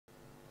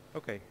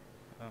Okay.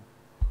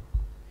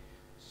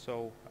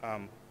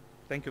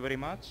 Thank you very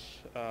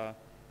much.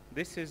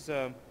 This is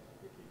the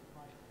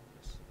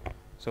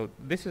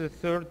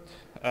third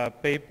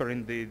paper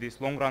in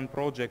this long-run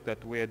project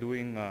that we are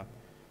doing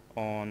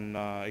on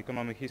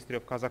economic history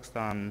of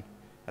Kazakhstan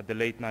at the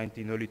late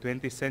 19th, early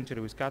 20th century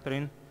with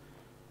Ekaterina.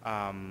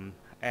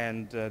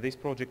 This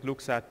project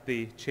looks at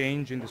the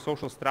change in the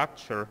social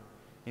structure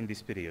in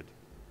this period.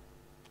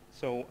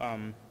 So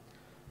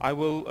I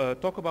will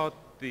talk about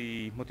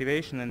the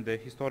motivation and the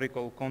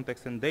historical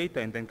context and data,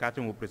 and then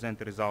Katrin will present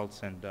the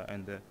results and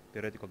the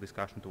theoretical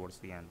discussion towards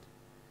the end.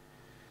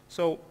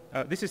 So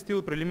this is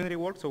still preliminary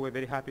work, so we're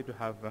very happy to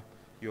have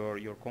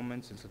your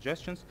comments and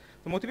suggestions.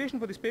 The motivation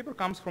for this paper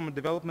comes from a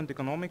development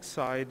economics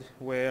side,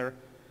 where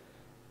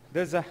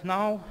there's a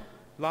now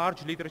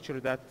large literature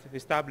that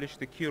established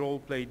the key role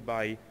played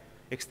by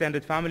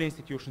extended family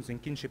institutions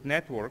and kinship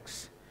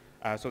networks.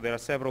 So there are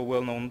several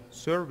well-known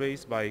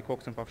surveys by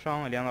Cox and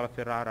Pavchan, Eliana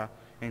Ferrara,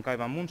 and Kai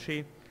Van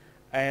Munchi.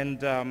 And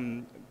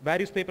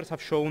various papers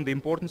have shown the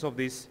importance of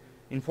these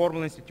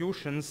informal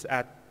institutions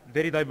at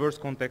very diverse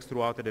contexts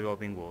throughout the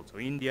developing world. So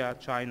India,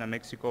 China,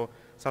 Mexico,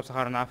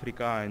 Sub-Saharan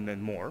Africa, and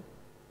then more.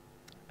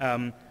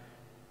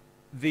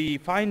 The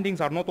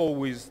findings are not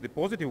always the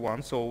positive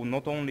ones, so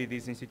not only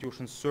these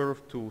institutions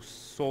serve to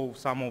solve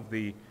some of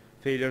the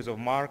failures of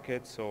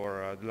markets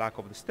or the lack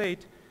of the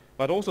state,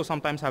 but also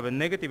sometimes have a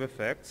negative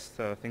effects,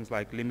 things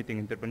like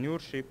limiting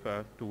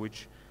entrepreneurship, to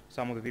which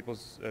some of the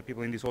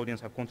people in this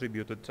audience have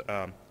contributed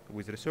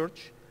with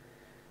research.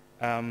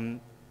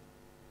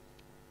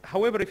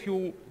 However, if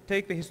you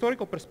take the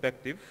historical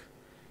perspective,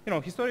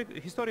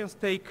 historians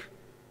take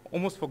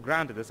almost for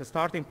granted as a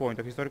starting point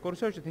of historical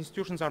research that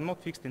institutions are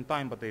not fixed in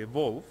time, but they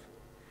evolve.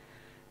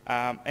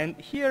 And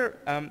here,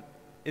 a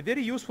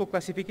very useful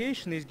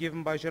classification is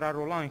given by Gérard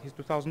Rollin in his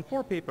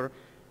 2004 paper,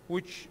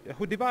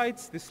 who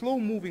divides the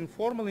slow-moving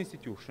informal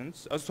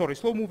institutions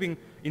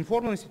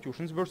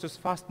versus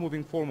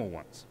fast-moving formal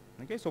ones.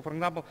 Okay, so for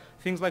example,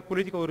 things like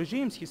political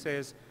regimes, he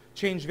says,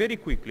 change very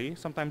quickly,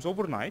 sometimes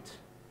overnight,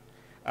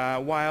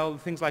 while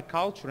things like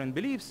culture and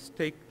beliefs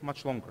take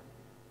much longer.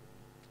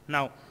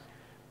 Now,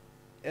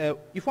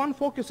 if one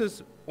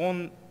focuses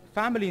on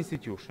family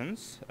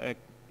institutions,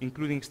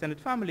 including extended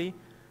family,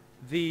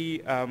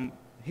 the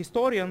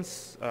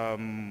historians,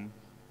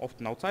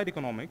 often outside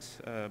economics,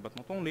 but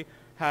not only,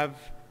 have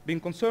been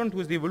concerned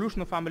with the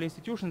evolution of family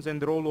institutions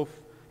and the role of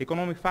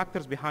economic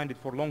factors behind it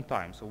for a long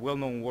time. So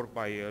well-known work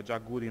by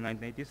Jack Good in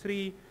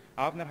 1983,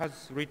 Avner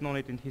has written on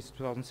it in his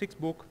 2006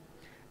 book,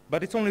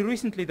 but it's only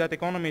recently that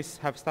economists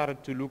have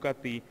started to look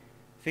at the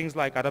things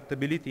like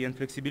adaptability and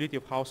flexibility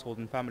of household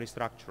and family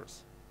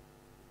structures.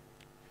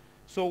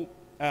 So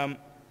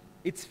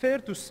it's fair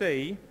to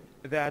say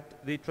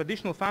that the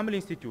traditional family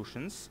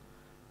institutions,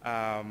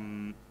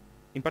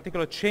 in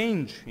particular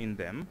change in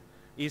them,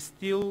 is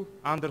still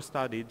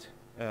understudied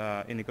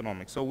in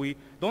economics. So we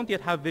don't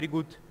yet have very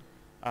good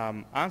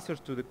answers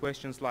to the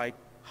questions like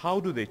how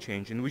do they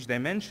change, in which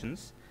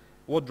dimensions,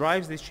 what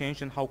drives this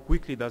change, and how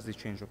quickly does this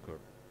change occur.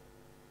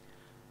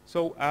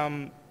 So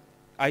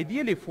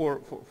ideally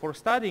for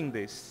studying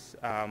this,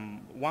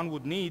 one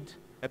would need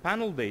a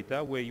panel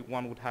data where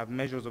one would have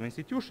measures of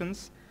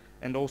institutions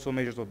and also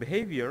measures of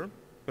behavior,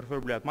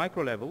 preferably at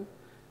micro level,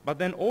 but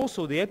then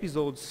also the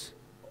episodes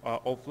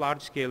of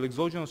large-scale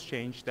exogenous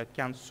change that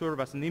can serve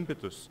as an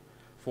impetus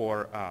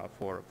for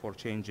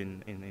change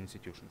in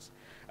institutions.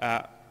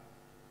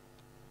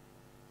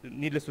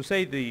 Needless to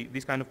say,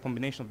 this kind of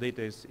combination of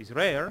data is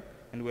rare,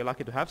 and we're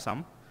lucky to have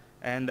some,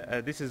 and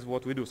this is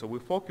what we do. So we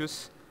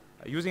focus,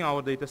 using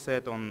our data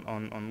set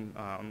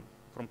from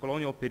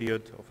colonial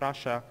period of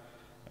Russia,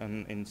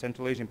 and in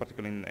Central Asia, in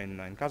particular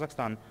in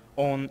Kazakhstan,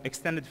 on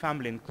extended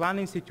family and clan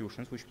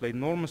institutions, which played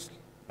enormously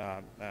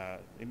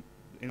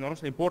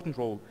important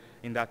role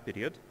in that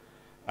period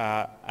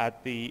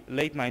at the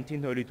late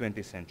 19th, early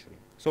 20th century.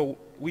 So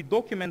we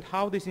document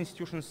how these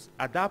institutions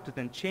adapted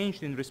and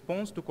changed in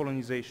response to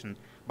colonization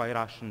by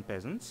Russian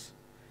peasants.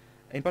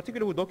 In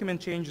particular, we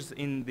document changes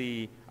in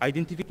the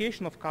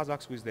identification of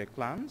Kazakhs with their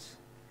clans,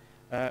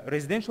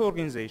 residential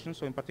organization,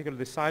 so in particular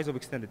the size of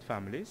extended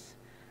families,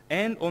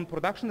 and on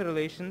production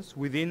relations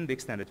within the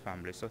extended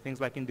families, so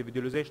things like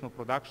individualization of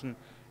production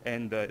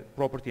and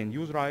property and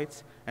use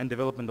rights and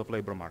development of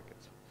labor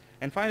markets.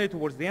 And finally,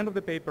 towards the end of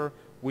the paper,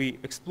 we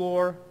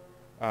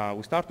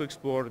start to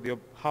explore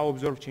how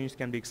observed changes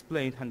can be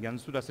explained and be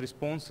understood as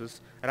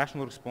responses,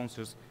 rational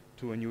responses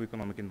to a new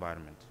economic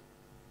environment.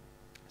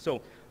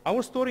 So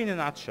our story in a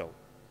nutshell.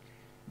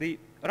 The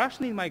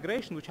Russian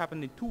immigration, which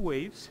happened in two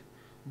waves,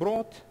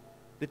 brought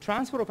the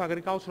transfer of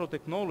agricultural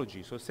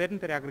technology, so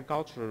sedentary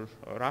agriculture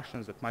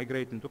Russians that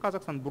migrated into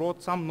Kazakhstan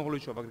brought some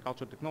knowledge of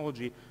agricultural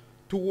technology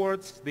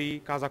towards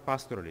the Kazakh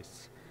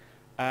pastoralists.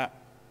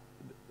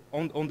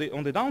 On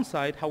the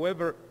downside,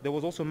 however, there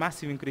was also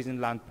massive increase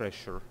in land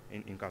pressure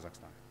in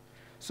Kazakhstan.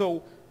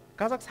 So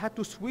Kazakhs had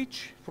to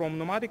switch from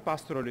nomadic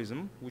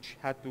pastoralism, which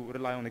had to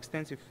rely on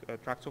extensive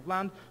tracts of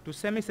land, to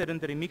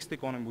semi-sedentary mixed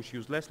economy, which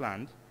used less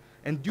land.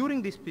 And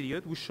during this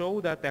period, we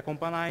show that the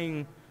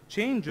accompanying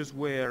changes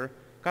where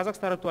Kazakhs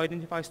started to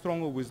identify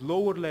stronger with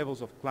lower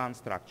levels of clan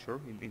structure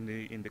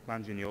in the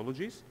clan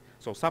genealogies,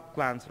 so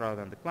sub-clans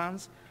rather than the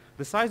clans.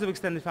 The size of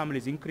extended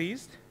families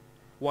increased,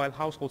 while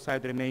household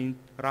size remained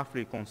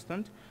roughly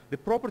constant. The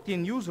property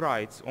and use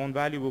rights on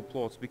valuable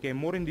plots became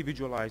more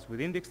individualized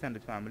within the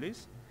extended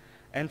families.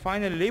 And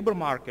finally, labor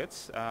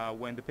markets,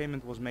 when the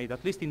payment was made,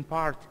 at least in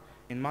part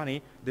in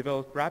money,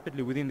 developed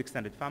rapidly within the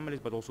extended families,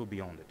 but also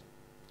beyond it.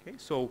 Okay,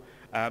 so,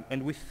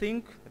 and we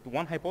think that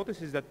one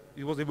hypothesis is that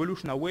it was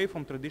evolution away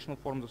from traditional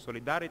forms of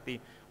solidarity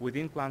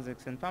within clans and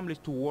extended families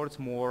towards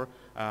more,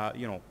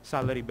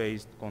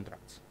 salary-based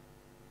contracts.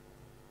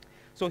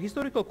 So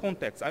historical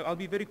context, I'll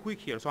be very quick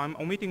here. So I'm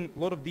omitting a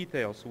lot of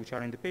details which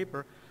are in the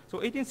paper. So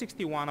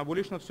 1861,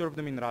 abolition of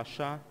serfdom in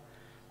Russia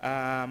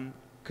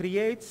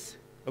creates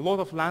a lot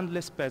of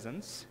landless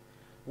peasants,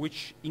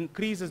 which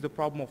increases the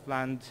problem of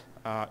land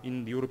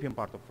in the European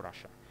part of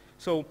Russia.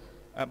 So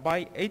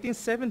by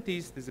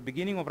 1870s, there's the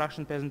beginning of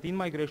Russian peasant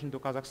in-migration to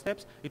Kazakh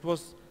steppes. It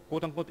was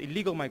quote-unquote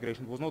illegal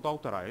migration, it was not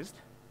authorized.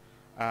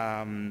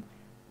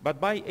 But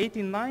by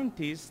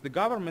 1890s, the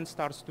government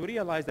starts to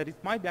realize that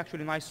it might be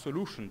actually a nice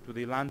solution to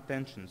the land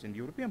tensions in the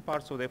European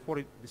part, so therefore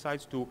it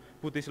decides to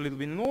put this a little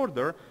bit in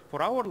order.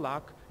 For our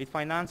luck, it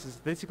finances a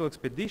statistical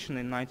expedition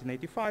in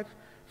 1985,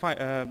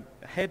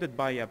 headed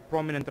by a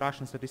prominent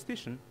Russian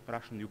statistician,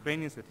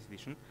 Russian-Ukrainian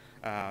statistician,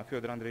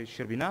 Fyodor Andreevich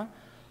Sherbina,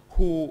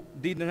 who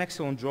did an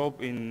excellent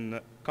job in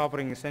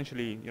covering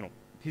essentially,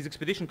 his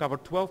expedition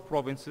covered 12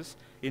 provinces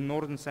in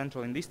northern,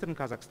 central, and eastern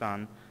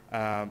Kazakhstan,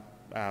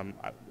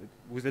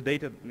 with the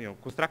data,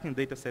 constructing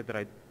the data set that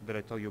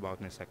I tell you about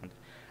in a second.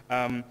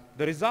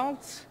 The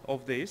results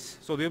of this,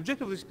 so the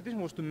objective of this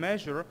expedition was to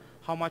measure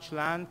how much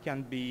land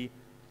can be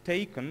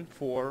taken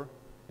for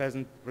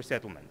peasant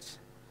resettlements.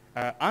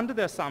 Under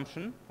the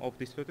assumption of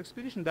this third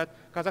expedition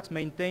that Kazakhs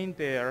maintained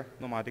their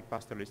nomadic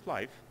pastoralist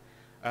life,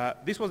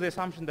 this was the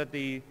assumption that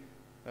the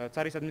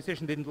Tsarist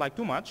administration didn't like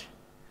too much,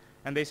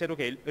 and they said,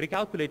 okay,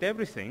 recalculate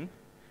everything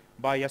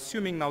by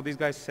assuming now these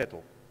guys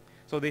settle.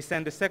 So they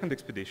sent a second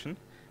expedition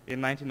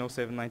in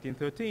 1907,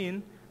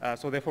 1913,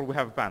 so therefore we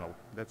have a panel.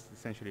 That's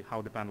essentially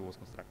how the panel was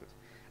constructed.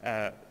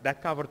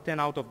 That covered 10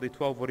 out of the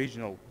 12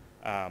 original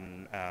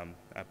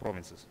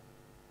provinces.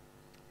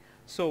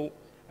 So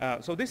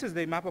this is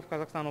the map of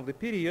Kazakhstan of the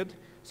period.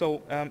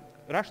 So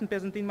Russian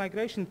peasant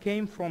in-migration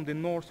came from the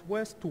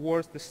northwest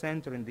towards the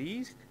center and the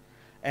east.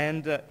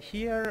 And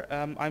here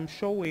I'm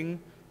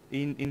showing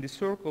in the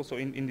circle, so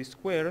in the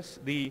squares,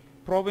 the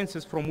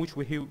provinces from which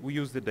we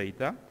use the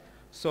data.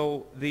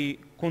 So the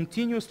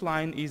continuous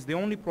line is the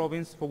only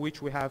province for which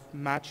we have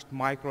matched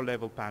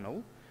micro-level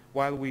panel,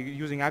 while we're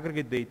using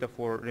aggregate data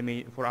for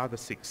other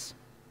 6.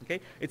 Okay?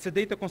 It's a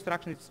data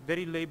construction, it's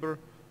very labor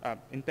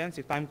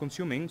intensive, time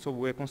consuming, so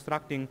we're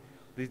constructing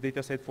this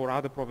data set for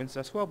other provinces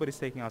as well, but it's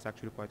taking us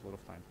actually quite a lot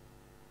of time.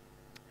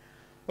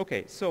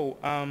 Okay, so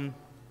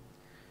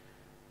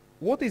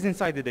what is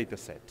inside the data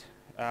set?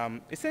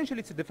 Essentially,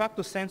 it's a de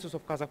facto census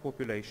of Kazakh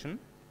population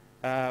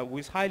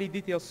with highly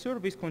detailed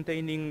surveys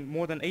containing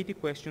more than 80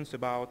 questions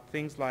about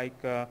things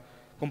like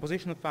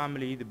composition of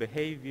family, the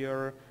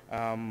behavior,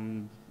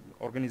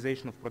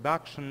 organization of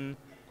production,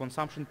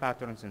 consumption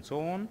patterns, and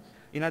so on.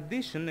 In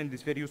addition, and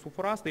this is very useful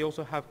for us, they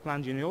also have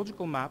clan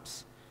genealogical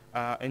maps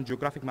and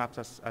geographic maps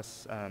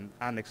as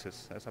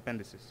annexes, as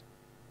appendices.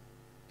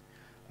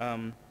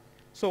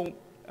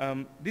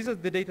 These are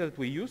the data that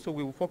we use, so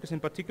we will focus in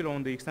particular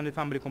on the extended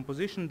family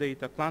composition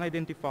data, clan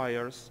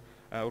identifiers,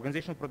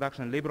 organizational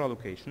production, and labor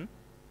allocation.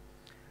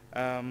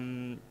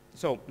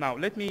 So now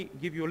let me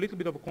give you a little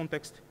bit of a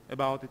context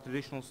about the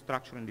traditional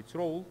structure and its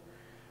role.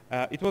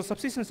 It was a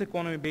subsistence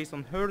economy based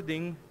on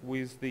herding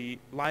with the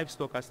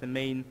livestock as the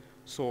main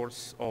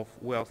source of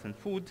wealth and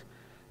food.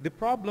 The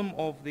problem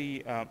of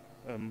the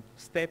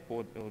steppe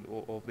or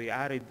of the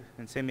arid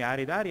and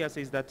semi-arid areas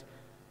is that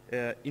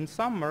in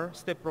summer,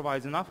 steppe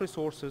provides enough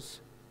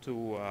resources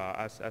to,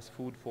 as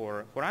food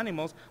for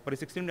animals, but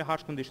it's extremely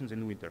harsh conditions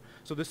in winter.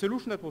 So the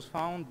solution that was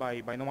found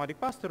by nomadic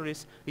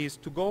pastoralists is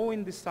to go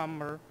in the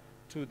summer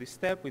to the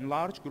steppe in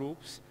large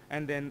groups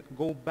and then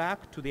go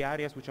back to the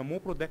areas which are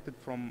more protected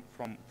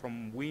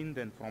from wind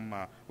and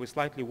with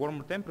slightly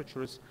warmer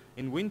temperatures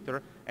in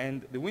winter,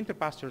 and the winter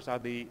pastures are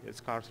the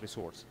scarce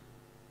resource.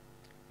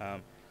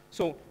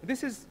 So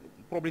this is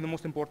probably the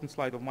most important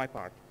slide of my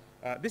part.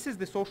 This is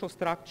the social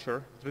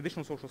structure,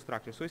 traditional social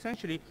structure. So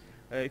essentially,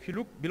 if you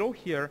look below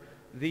here,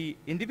 the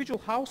individual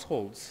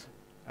households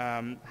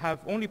have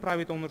only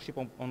private ownership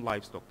on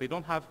livestock. They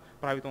don't have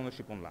private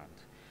ownership on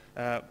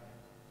land.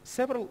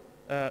 Several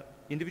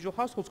individual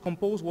households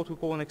compose what we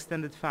call an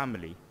extended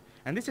family.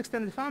 And this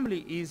extended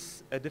family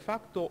is a de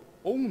facto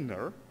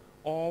owner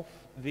of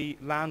the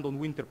land on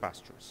winter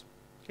pastures.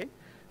 Okay?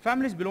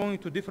 Families belonging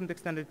to different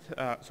extended,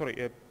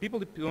 people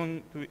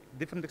belonging to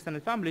different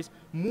extended families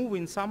move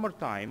in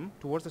summertime,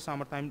 towards the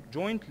summertime,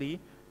 jointly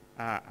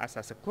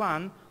as a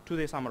clan to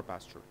the summer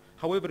pasture.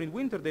 However, in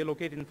winter, they're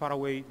located in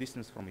faraway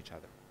distance from each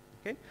other.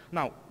 Okay?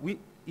 Now,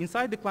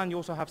 inside the clan, you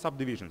also have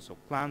subdivisions, so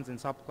clans and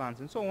sub-clans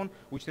and so on,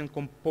 which then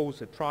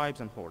compose tribes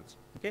and hordes.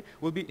 Okay?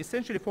 We'll be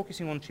essentially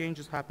focusing on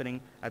changes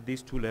happening at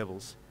these two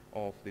levels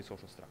of the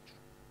social structure.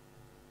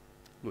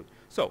 Good.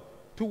 So,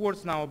 2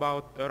 words now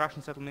about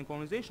Russian settlement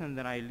colonization, and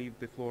then I leave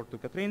the floor to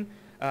Katrin.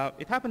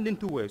 It happened in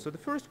 2 waves. So the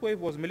first wave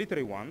was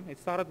military one. It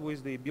started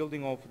with the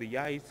building of the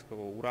Yaisk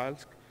or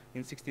Uralsk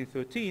in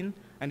 1613,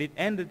 and it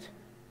ended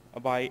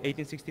by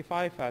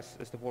 1865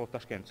 as the fall of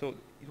Tashkent. So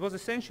it was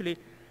essentially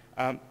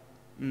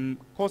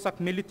Cossack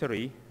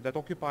military that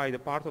occupied a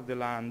part of the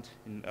land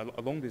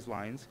along these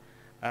lines.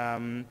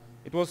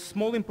 It was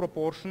small in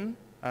proportion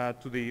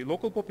to the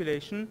local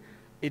population.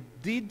 It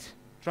did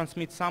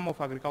transmit some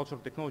of agricultural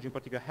technology, in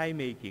particular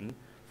haymaking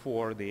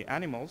for the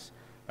animals,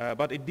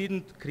 but it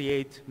didn't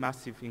create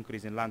massive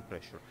increase in land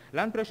pressure.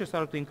 Land pressure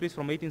started to increase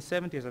from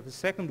 1870s at the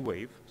second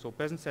wave, so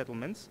peasant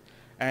settlements,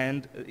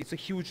 and it's a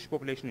huge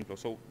population inflow.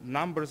 So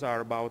numbers are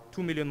about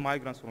 2 million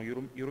migrants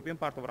from European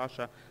part of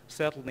Russia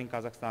settled in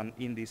Kazakhstan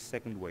in this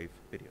second wave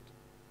period.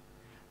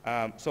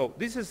 So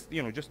this is,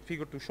 just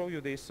figure to show you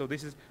this. So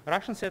this is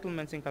Russian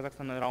settlements in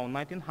Kazakhstan around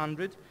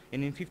 1900,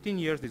 and in 15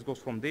 years this goes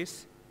from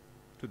this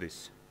to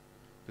this.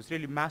 So it's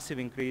really massive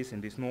increase in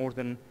these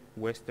northern,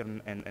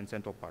 western, and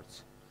central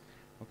parts.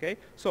 Okay,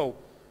 so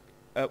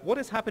what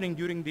is happening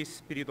during this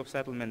period of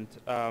settlement?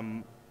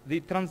 The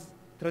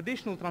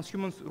traditional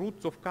transhuman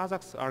routes of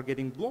Kazakhs are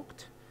getting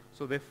blocked,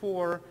 so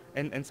therefore,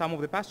 and some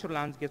of the pasture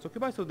lands gets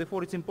occupied, so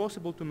therefore it's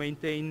impossible to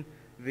maintain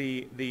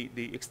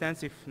the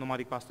extensive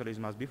nomadic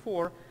pastoralism as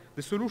before.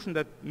 The solution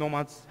that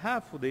nomads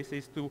have for this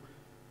is to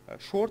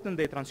shorten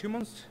their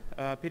transhumance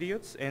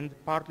periods and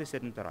partly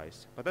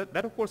sedentarize. But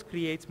that of course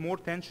creates more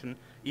tension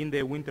in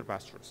their winter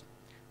pastures.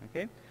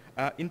 Okay?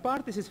 In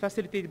part this is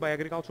facilitated by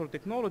agricultural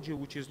technology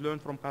which is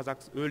learned from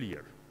Kazakhs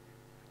earlier.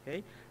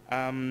 Okay?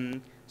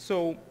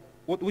 So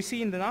what we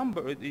see in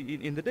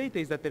the data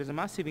is that there is a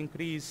massive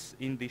increase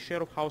in the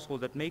share of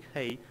households that make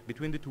hay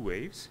between the 2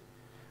 waves,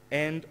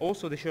 and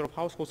also the share of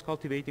households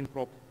cultivating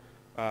crop,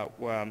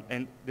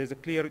 and there's a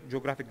clear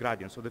geographic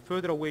gradient. So the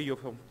further away you're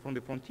from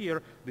the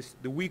frontier,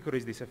 the weaker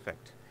is this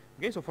effect.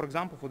 Okay, so for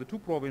example, for the 2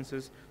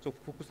 provinces, so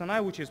for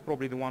Kustanai, which is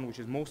probably the one which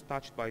is most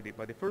touched by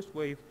the first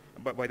wave,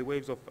 by the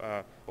waves of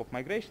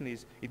migration,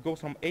 it goes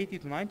from 80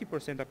 to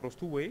 90% across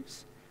 2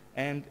 waves,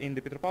 and in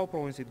the Petropavl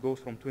province it goes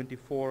from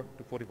 24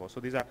 to 44.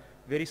 So these are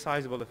very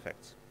sizable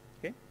effects.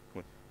 Okay,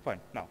 good, fine.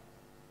 Now,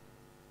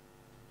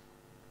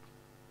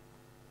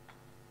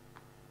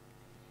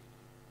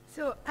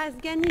 so as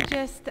Gani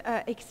just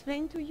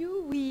explained to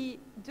you, we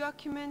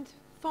document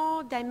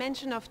 4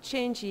 dimensions of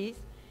changes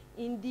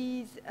in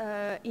these,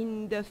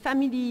 in the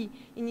family,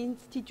 in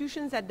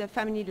institutions at the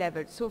family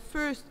level. So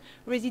first,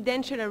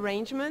 residential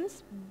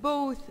arrangements,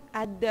 both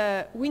at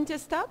the winter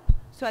stop,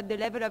 so at the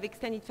level of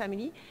extended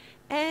family,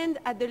 and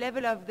at the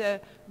level of the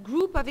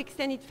group of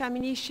extended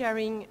family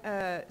sharing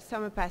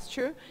summer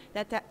pasture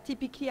that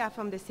typically are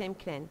from the same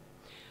clan.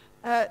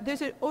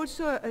 There's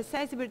also a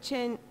sizable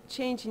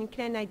change in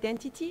clan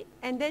identity,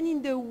 and then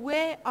in the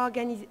way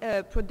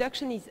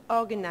production is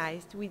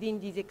organized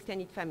within this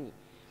extended family,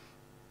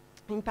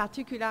 in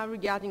particular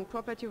regarding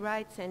property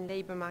rights and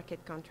labor market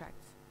contracts.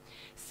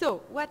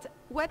 So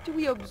what do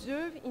we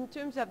observe in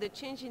terms of the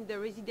change in the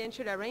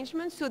residential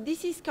arrangement? So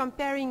this is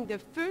comparing the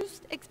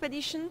first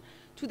expedition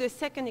to the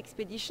second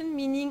expedition,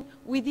 meaning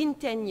within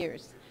 10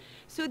 years.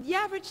 So the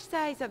average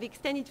size of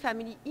extended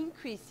family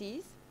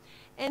increases,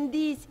 and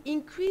this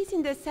increase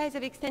in the size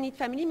of extended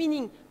family,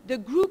 meaning the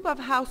group of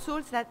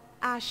households that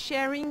are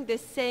sharing the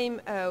same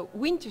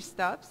winter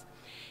stops,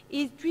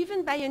 is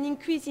driven by an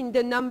increase in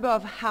the number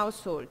of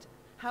households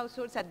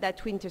at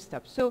that winter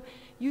stop. So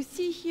you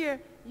see here,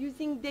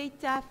 using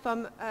data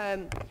from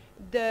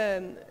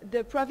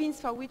the province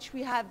for which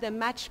we have the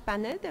match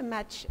panel, the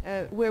match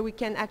where we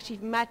can actually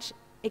match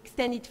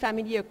extended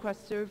family across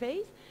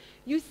surveys,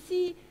 you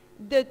see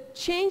the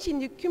change in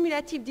the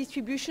cumulative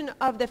distribution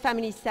of the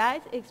family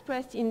size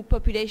expressed in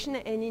population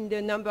and in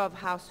the number of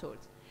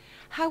households.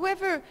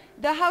 However,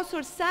 the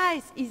household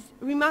size is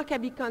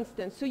remarkably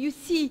constant. So you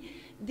see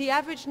the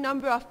average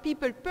number of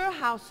people per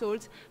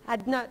household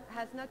has not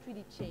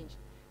really changed.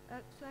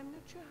 So I'm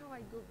not sure how I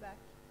go back.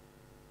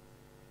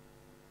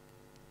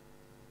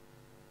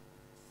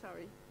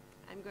 Sorry,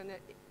 I'm going to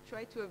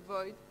try to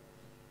avoid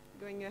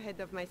going ahead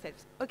of myself.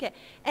 Okay,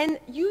 and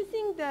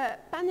using the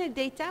panel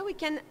data, we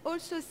can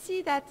also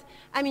see that,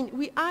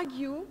 we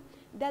argue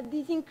that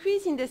this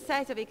increase in the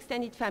size of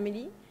extended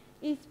family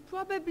is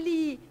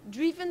probably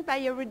driven by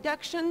a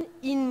reduction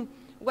in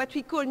what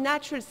we call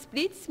natural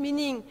splits,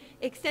 meaning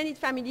extended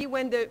family,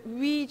 when they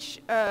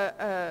reach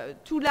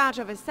too large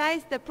of a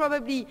size,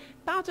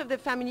 part of the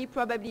family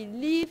probably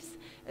leaves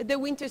the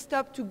winter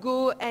stop to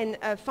go and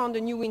found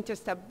a new winter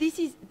stop. This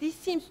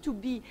seems to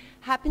be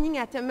happening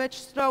at a much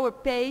slower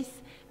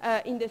pace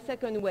in the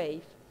second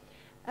wave.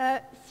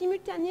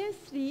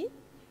 Simultaneously,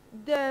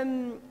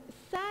 the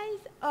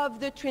size of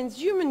the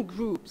transhuman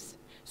groups,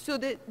 so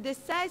the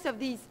size of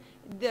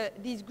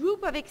this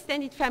group of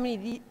extended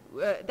family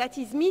that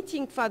is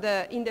meeting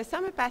in the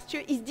summer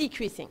pasture is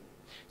decreasing.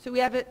 So we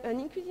have an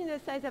increase in the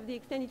size of the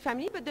extended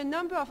family, but the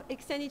number of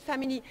extended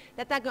family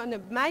that are going to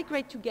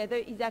migrate together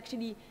is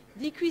actually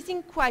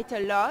decreasing quite a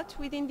lot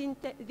within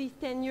these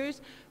 10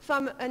 years,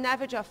 from an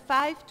average of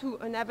 5 to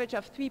an average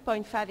of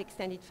 3.5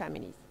 extended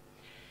families.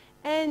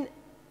 And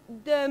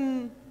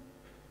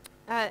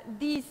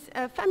these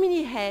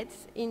family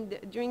heads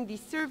during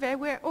this survey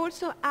were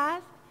also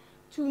asked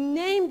to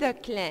name the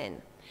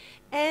clan.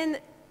 And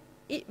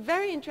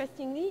very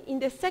interestingly, in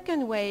the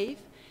second wave,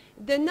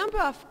 the number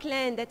of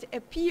clans that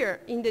appear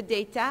in the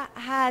data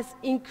has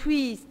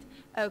increased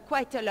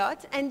quite a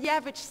lot, and the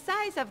average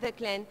size of the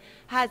clan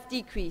has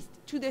decreased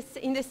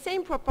in the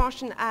same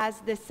proportion as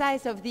the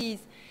size of these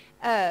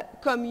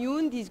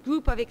commune, this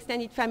group of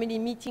extended family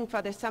meeting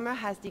for the summer,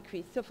 has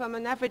decreased. So from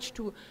an average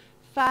to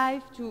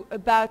 5 to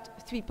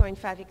about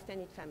 3.5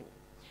 extended family.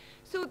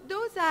 So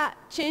those are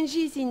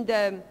changes in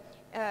the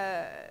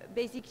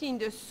basically in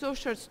the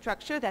social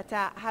structure that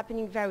are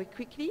happening very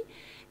quickly.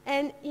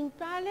 And in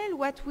parallel,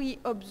 what we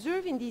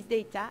observe in this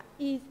data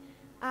is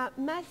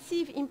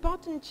massive,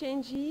 important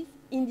changes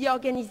in the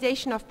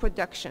organization of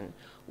production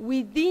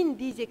within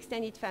this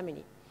extended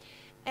family.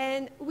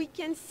 And we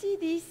can see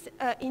this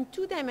in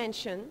two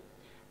dimensions.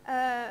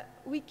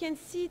 We can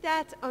see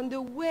that on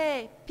the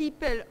way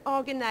people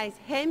organize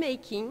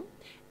haymaking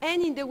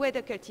and in the way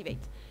they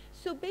cultivate.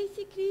 So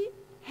basically,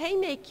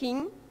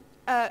 haymaking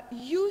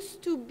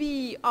used to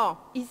be, or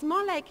is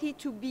more likely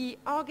to be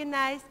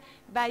organized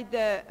by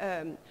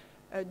the,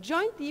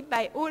 jointly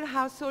by all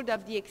households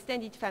of the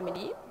extended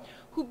family,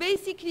 who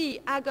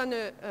basically are going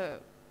to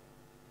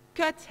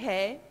cut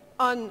hay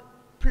on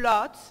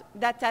plots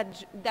that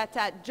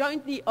are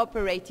jointly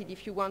operated,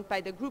 if you want,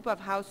 by the group of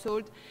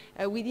households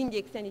within the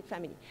extended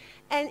family.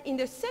 And in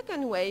the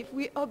second wave,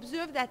 we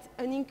observe that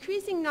an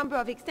increasing number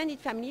of extended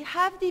families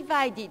have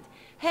divided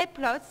hay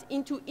plots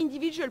into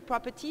individual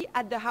property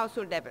at the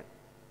household level.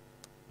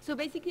 So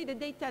basically the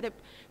data,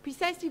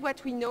 precisely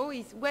what we know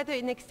is whether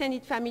an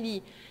extended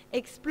family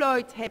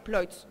exploits hay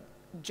plots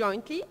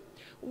jointly,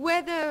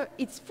 whether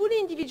it's fully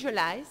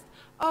individualized,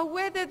 or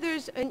whether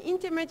there's an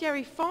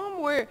intermediary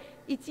form where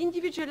it's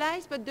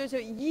individualized but there's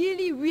a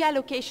yearly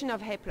reallocation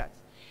of hay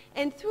plots.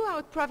 And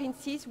throughout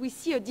provinces, we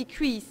see a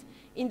decrease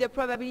in the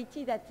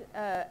probability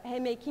that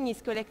haymaking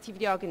is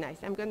collectively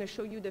organized. I'm going to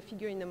show you the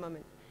figure in a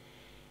moment.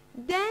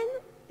 Then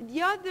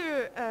the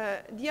other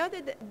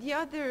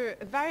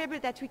variable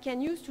that we can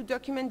use to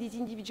document this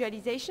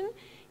individualization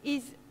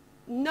is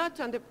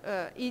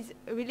is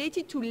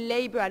related to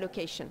labor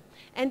allocation,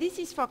 and this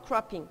is for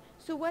cropping.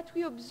 So what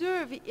we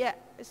observe,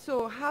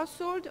 so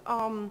household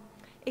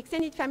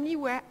extended family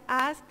were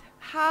asked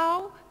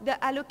how they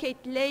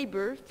allocate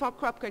labor for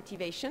crop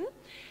cultivation,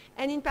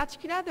 and in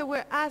particular they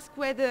were asked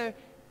whether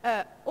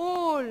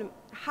all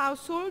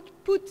households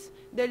put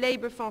the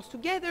labor force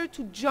together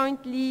to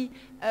jointly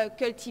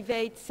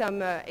cultivate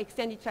some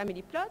extended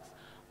family plots,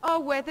 or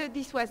whether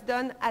this was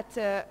done at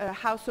a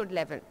household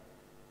level.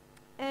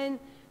 And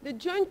the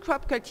joint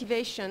crop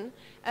cultivation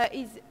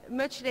is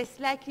much less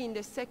likely in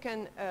the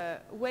second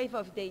wave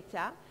of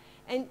data,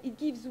 and it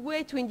gives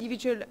way to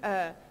individual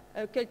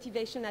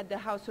cultivation at the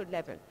household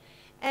level.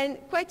 And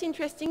quite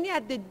interestingly,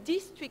 at the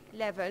district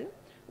level,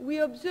 we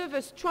observe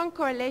a strong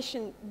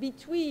correlation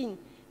between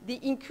the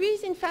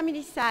increase in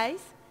family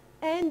size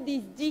and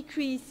this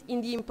decrease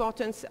in the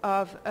importance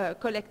of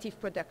collective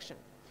production.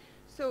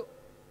 So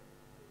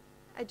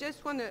I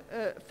just want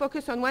to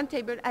focus on one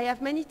table. I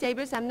have many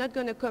tables. I'm not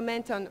going to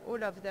comment on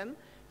all of them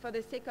for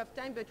the sake of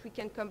time, but we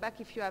can come back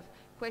if you have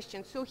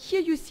questions. So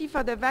here you see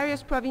for the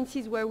various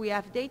provinces where we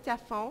have data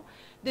for,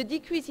 the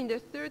decrease in the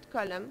third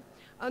column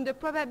on the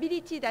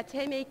probability that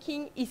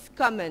haymaking is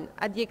common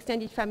at the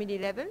extended family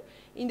level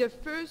in the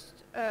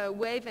first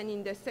wave and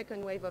in the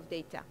second wave of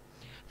data.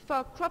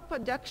 For crop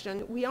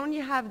production, we only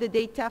have the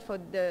data for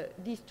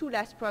these two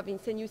last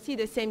provinces, and you see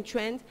the same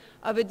trend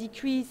of a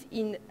decrease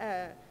in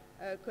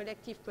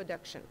collective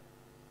production.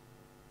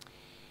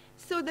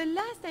 So the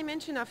last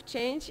dimension of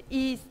change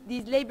is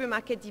this labor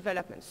market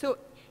development. So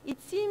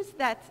it seems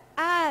that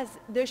as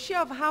the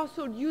share of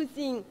households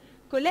using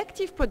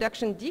collective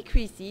production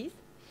decreases,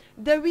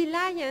 the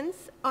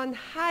reliance on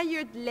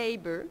hired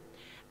labor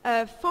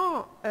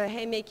for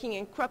haymaking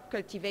and crop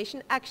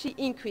cultivation actually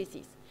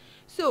increases.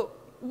 So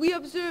we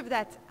observe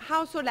that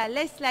households are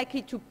less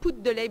likely to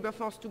put the labor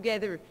force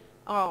together,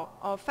 or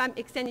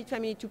extended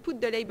family to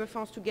put the labor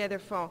force together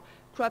for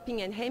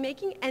cropping and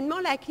haymaking, and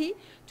more likely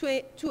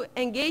to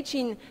engage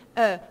in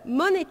a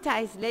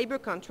monetized labor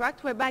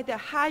contract whereby they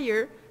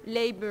hire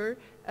labor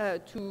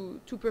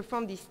to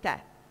perform these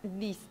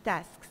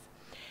tasks.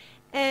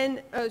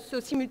 And so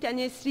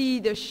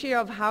simultaneously, the share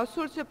of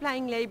households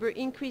supplying labor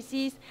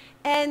increases,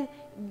 and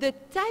the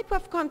type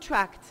of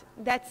contract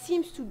that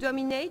seems to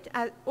dominate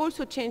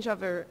also change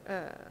over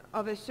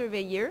a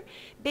survey year.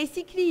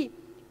 Basically,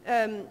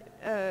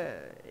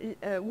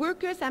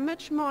 workers are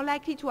much more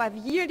likely to have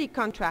yearly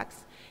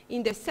contracts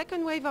in the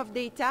second wave of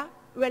data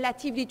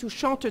relatively to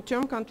shorter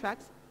term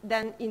contracts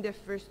than in the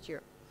first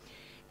year.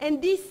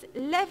 And this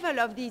level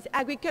of this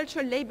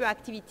agricultural labor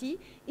activity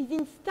is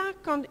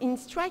in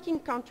striking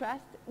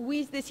contrast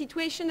with the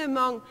situation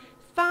among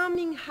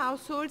farming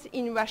households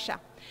in Russia.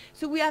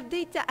 So we have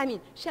data,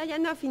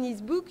 Sheryanov in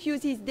his book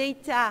uses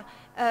data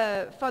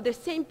for the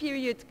same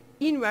period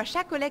in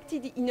Russia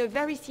collected in a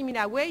very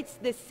similar way. It's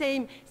the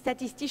same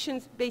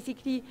statisticians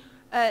basically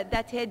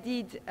that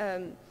headed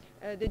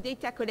the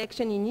data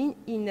collection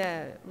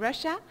in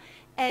Russia.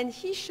 And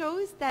he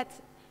shows that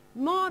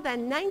more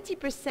than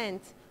 90%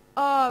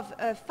 of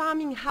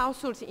farming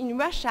households in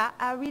Russia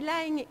are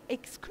relying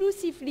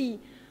exclusively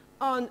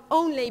on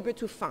own labor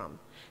to farm.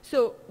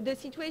 So the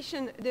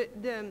situation,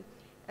 the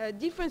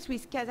difference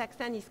with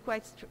Kazakhstan is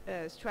quite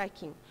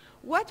striking.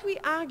 What we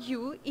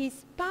argue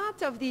is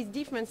part of this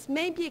difference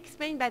may be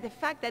explained by the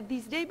fact that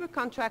these labor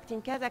contracts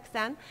in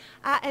Kazakhstan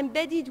are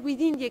embedded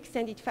within the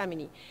extended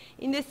family,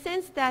 in the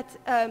sense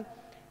that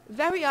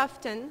very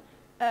often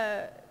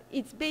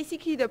it's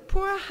basically the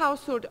poorer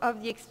household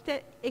of the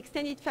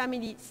extended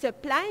family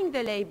supplying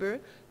the labor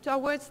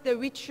towards the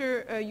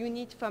richer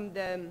unit from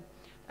the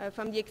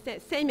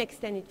same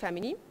extended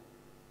family.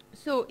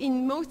 So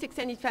in most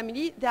extended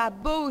families, there are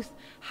both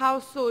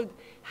household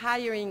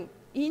hiring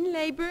in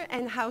labor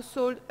and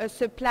household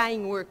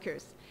supplying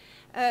workers.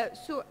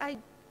 So I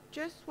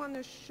just want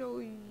to show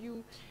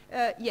you,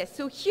 yes,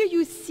 so here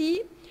you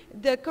see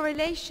the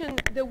correlation,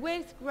 the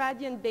wealth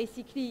gradient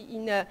basically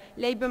in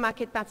labor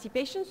market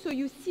participation. So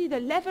you see the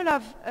level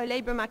of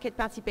labor market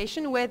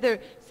participation, whether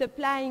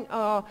supplying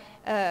or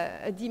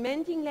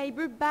demanding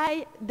labor,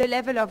 by the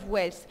level of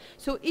wealth.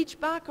 So each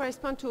bar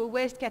corresponds to a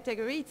wealth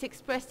category. It's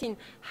expressed in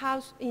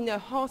a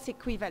horse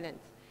equivalent.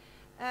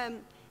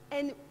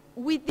 And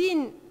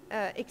within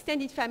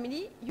extended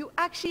family, you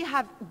actually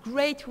have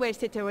great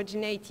wealth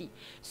heterogeneity.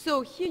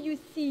 So here you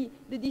see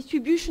the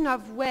distribution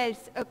of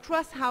wealth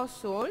across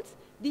households.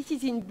 This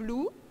is in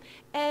blue,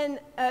 and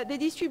the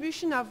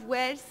distribution of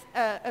wealth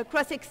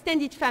across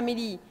extended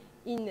family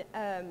in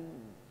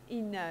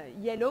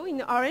yellow,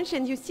 in orange,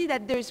 and you see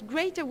that there's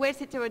greater wealth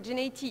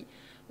heterogeneity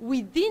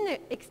within an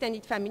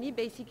extended family,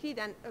 basically,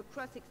 than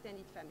across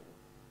extended family.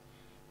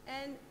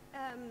 And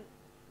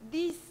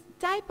this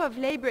type of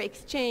labor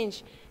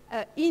exchange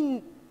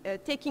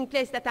taking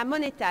place that are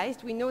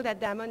monetized, we know that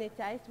they are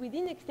monetized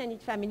within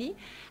extended family,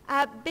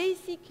 are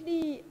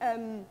basically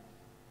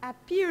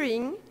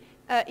appearing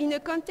in a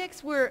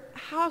context where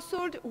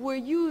households were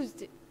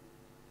used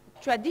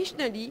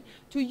traditionally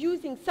to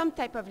using some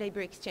type of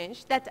labor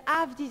exchange that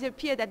have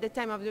disappeared at the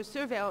time of the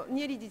survey, or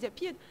nearly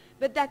disappeared,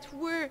 but that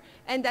were,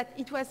 and that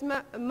it was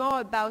more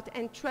about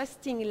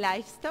entrusting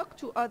livestock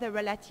to other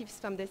relatives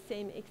from the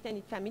same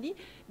extended family.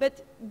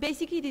 But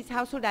basically these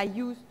households are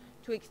used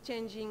to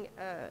exchanging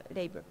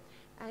labor.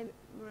 I'm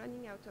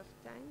running out of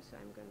time, so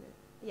I'm going to,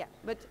 yeah,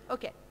 but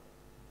okay.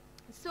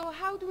 So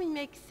how do we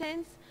make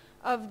sense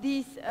of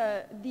these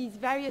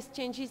various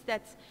changes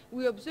that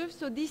we observe?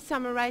 So this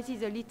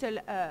summarizes a little,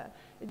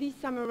 this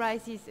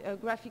summarizes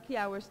graphically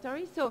our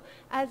story. So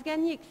as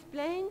Gani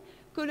explained,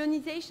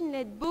 colonization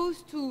led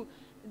both to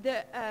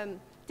the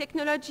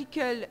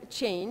technological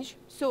change,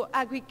 so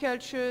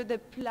agriculture, the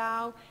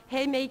plow,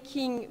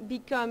 haymaking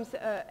becomes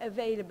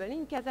available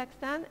in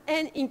Kazakhstan,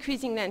 and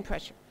increasing land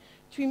pressure.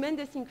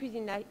 Tremendous increase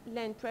in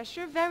land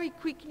pressure. Very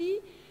quickly,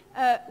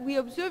 we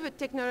observe a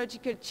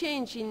technological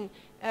change in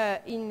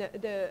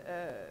the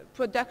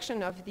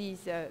production of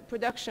these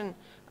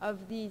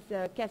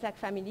Kazakh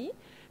family.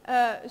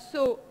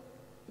 So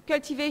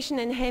cultivation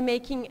and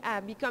haymaking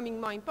are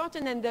becoming more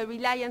important, and the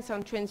reliance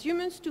on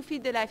transhumance to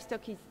feed the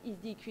livestock is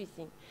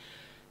decreasing.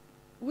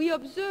 We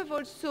observe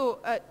also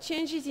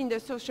changes in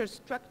the social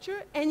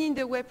structure and in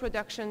the way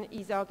production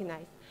is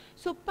organized.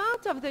 So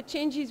part of the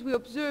changes we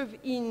observe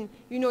in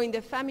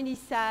the family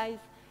size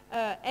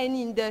and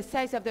in the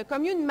size of the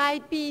commune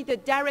might be the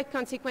direct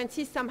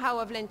consequences somehow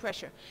of land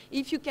pressure.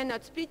 If you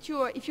cannot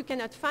if you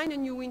cannot find a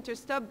new winter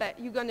stop, but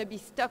you're going to be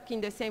stuck in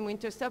the same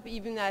winter stop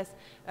even as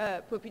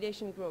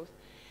population grows.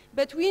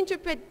 But we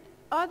interpret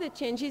other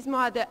changes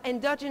more as the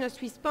endogenous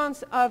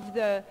response of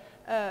the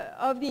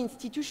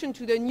institution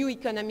to the new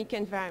economic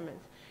environment.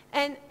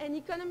 And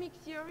economic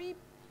theory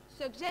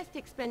suggests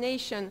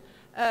explanation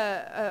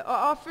or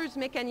offers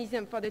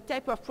mechanism for the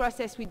type of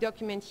process we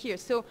document here.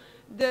 So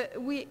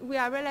we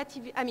are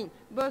relatively,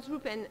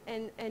 Bosrup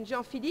and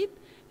Jean-Philippe,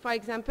 for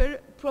example,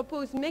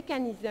 propose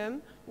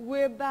mechanism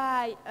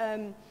whereby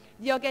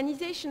the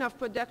organization of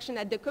production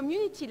at the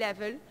community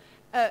level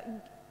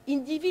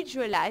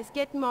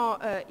get more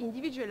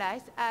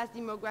individualized as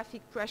demographic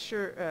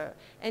pressure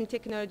and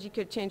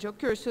technological change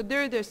occurs. So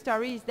there the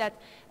story is that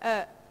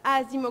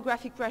as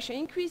demographic pressure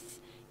increases,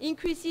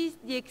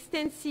 the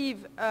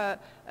extensive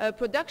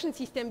production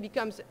system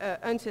becomes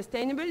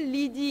unsustainable,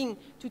 leading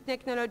to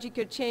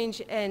technological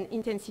change and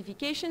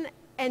intensification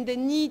and the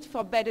need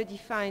for better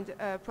defined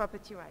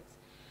property rights.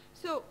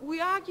 So we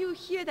argue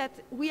here that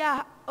we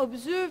are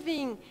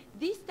observing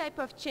this type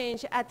of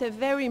change at a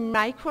very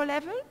micro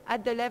level,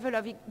 at the level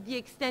of the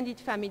extended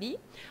family.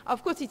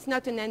 Of course, it's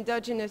not an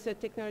endogenous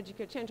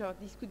technological change, or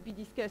this could be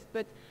discussed,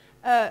 but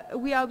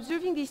we are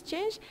observing this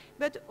change,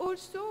 but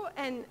also,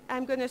 and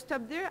I'm going to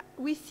stop there,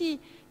 we see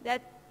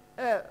that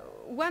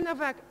one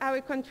of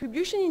our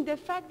contribution in the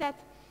fact that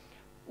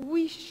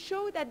we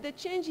show that the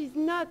change is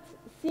not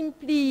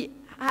simply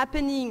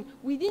happening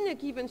within a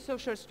given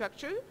social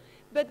structure,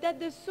 but that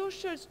the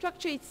social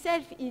structure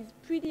itself is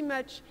pretty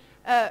much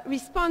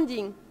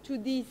responding to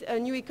this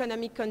new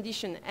economic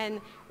condition,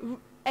 and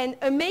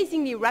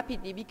amazingly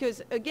rapidly,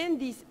 because again,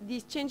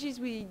 these changes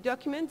we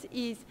document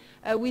is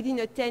within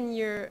a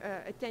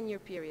 10-year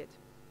period.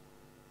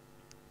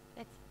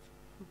 That's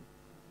it.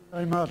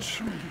 Very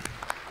much.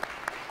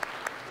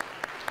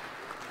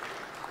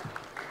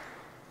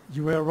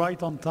 You were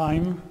right on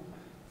time.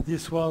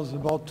 This was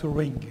about to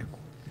ring.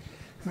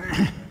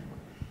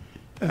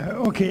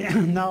 Okay,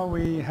 now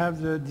we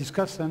have the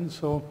discussant,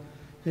 so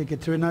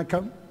Ekaterina,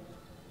 come.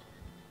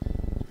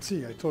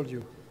 See, I told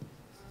you.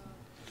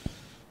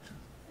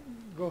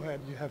 Go ahead,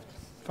 you have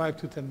 5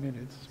 to 10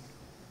 minutes.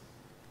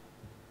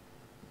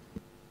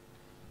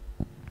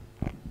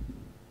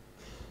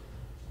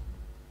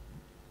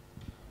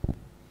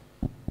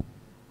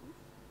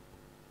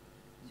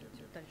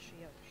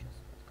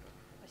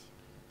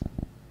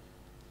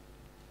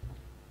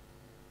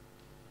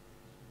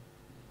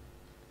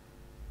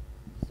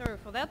 Sorry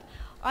for that.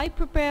 I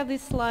prepare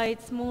these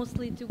slides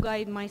mostly to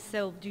guide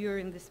myself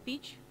during the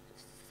speech,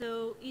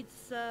 so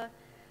it's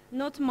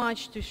not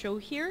much to show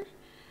here,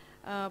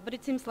 but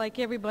it seems like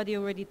everybody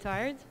already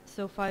tired,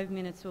 so 5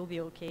 minutes will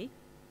be okay.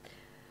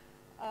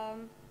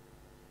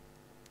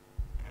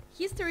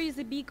 History is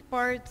a big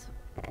part.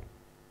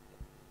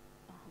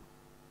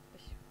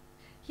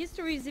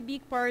 History is a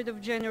big part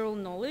of general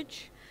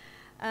knowledge,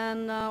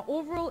 and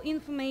overall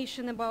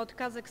information about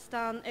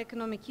Kazakhstan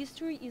economic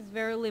history is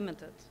very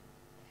limited.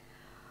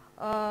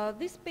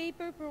 This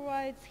paper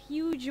provides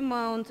huge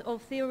amount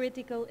of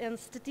theoretical and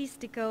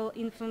statistical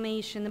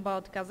information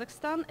about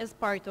Kazakhstan as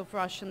part of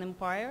Russian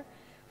Empire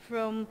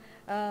from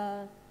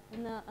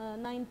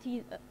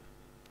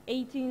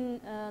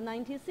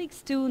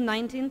 1896 to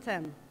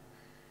 1910.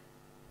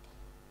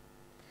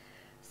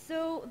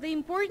 So the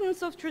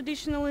importance of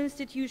traditional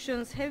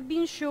institutions have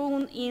been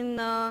shown in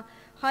a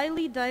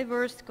highly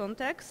diverse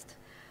context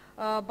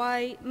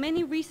by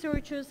many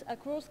researchers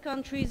across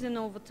countries and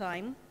over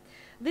time.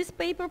 This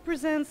paper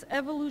presents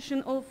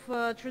evolution of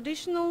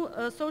traditional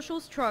social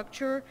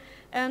structure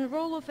and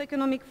role of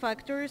economic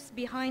factors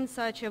behind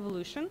such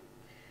evolution.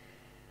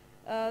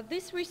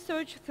 This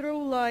research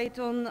throws light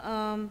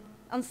on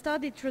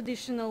unstudied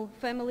traditional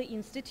family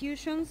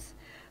institutions,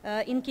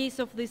 in case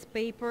of this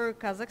paper,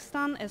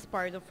 Kazakhstan as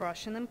part of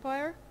Russian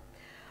Empire,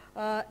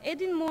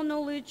 adding more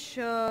knowledge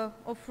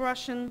of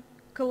Russian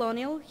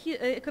colonial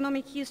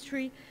economic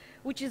history,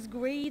 which is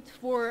great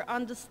for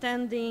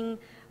understanding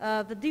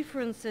the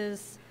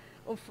differences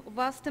of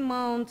vast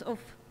amount of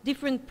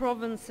different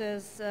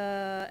provinces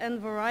and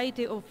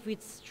variety of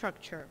its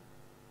structure.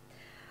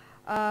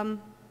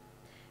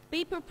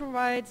 Paper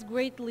provides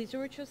great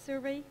literature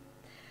survey.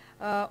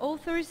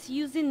 Authors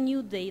using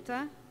new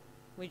data,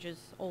 which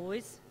is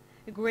always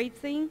a great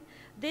thing,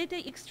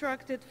 data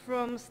extracted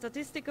from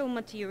statistical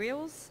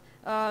materials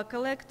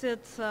collected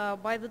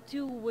by the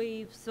 2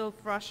 waves of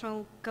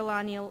Russian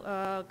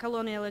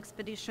colonial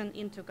expedition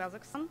into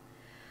Kazakhstan.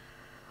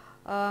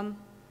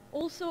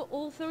 Also,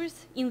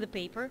 authors in the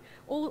paper,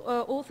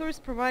 authors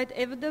provide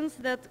evidence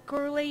that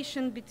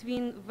correlation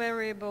between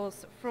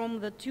variables from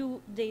the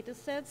 2 data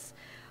sets,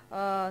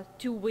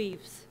 2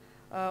 waves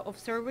of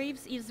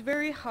surveys, is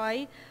very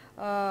high,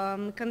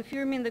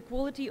 confirming the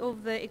quality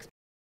of the expedition.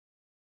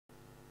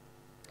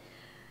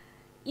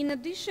 In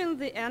addition,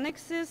 the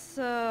annexes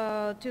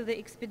to the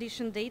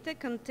expedition data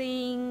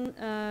contain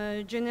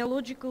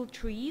genealogical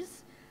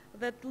trees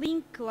that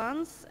link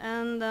clans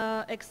and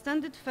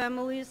extended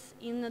families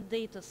in a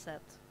data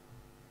set,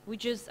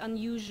 which is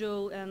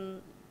unusual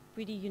and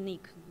pretty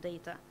unique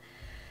data.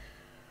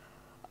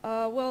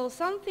 Well,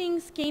 some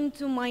things came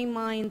to my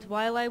mind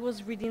while I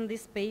was reading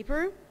this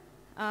paper.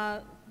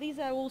 These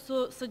are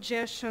also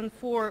suggestions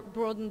for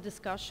broadened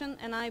discussion,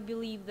 and I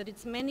believe that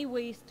it's many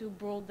ways to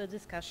broaden the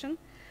discussion.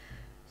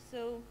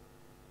 So,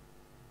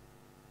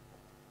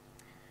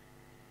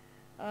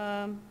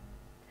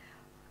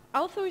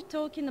 author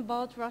talking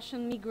about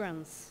Russian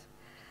migrants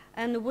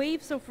and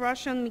waves of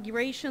Russian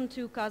migration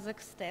to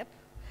Kazakh steppe.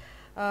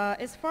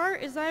 As far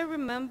as I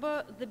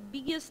remember, the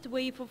biggest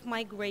wave of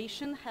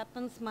migration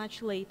happens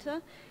much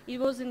later. It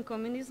was in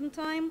communism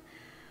time,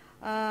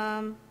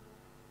 and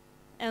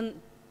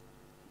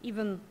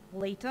even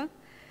later.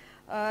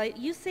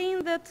 You're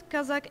saying that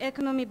Kazakh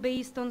economy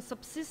based on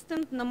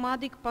subsistent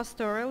nomadic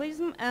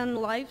pastoralism and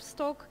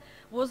livestock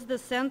was the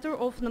center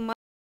of nomadic.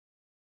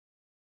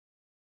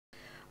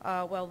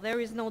 Well, there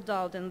is no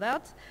doubt in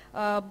that,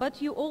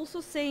 but you're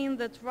also saying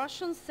that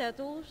Russian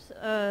settlers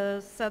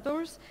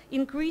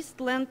increased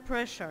land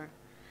pressure.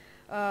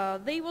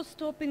 They were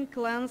stopping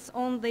clans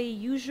on their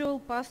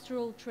usual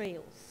pastoral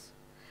trails.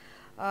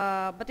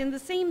 But in the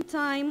same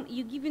time,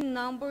 you're giving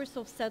numbers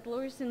of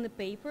settlers in the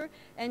paper,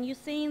 and you're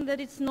saying that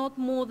it's not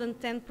more than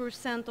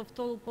 10% of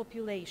total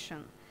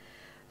population.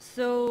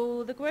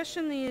 So the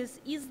question is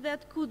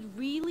that could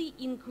really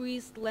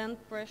increase land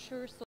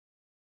pressure? So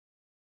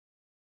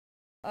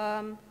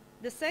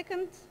the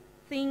second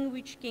thing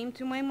which came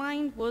to my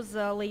mind was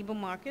labor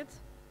market.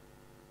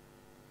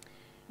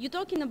 You're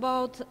talking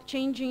about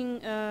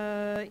changes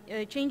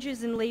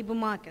in labor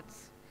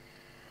markets.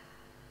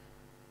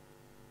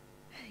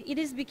 It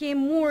has become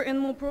more and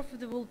more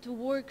profitable to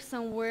work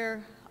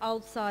somewhere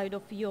outside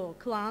of your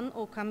clan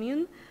or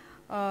commune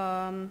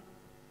or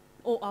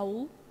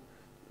aul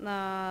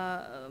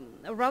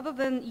rather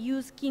than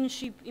use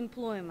kinship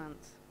employment.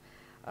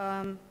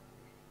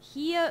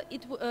 Here,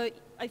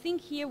 I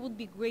think here would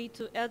be great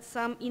to add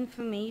some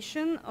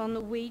information on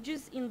the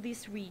wages in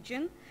this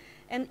region,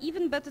 and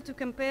even better to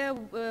compare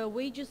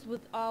wages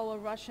with our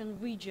Russian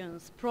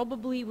regions,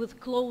 probably with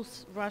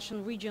close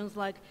Russian regions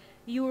like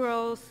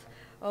Urals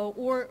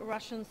or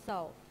Russian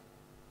South.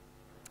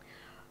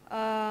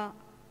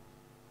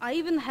 I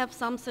even have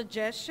some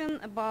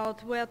suggestion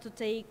about where to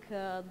take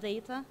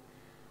data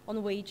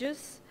on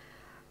wages,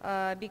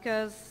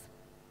 because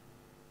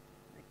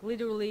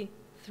literally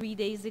 3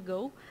 days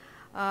ago,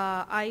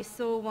 I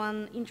saw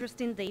one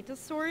interesting data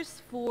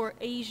source for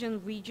Asian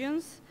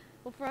regions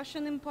of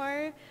Russian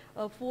Empire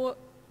for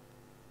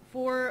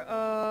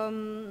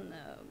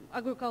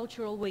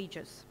agricultural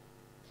wages.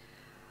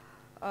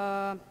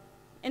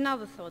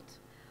 Another thought.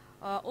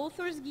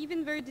 Authors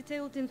given very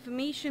detailed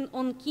information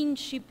on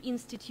kinship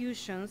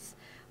institutions,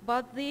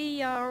 but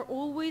they are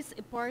always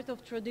a part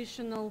of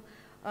traditional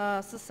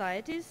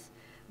societies.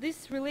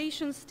 These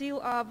relations still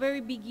are very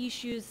big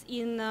issues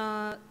in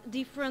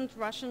different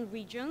Russian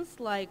regions,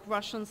 like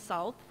Russian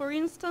South, for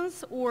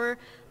instance, or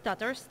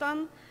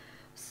Tatarstan.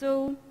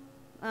 So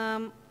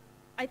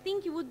I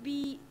think it would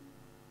be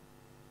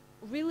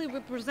really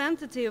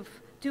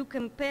representative to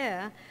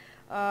compare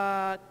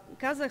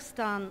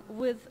Kazakhstan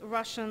with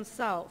Russian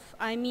South.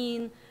 I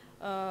mean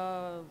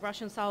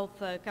Russian South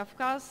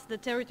Caucasus, the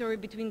territory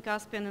between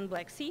Caspian and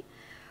Black Sea.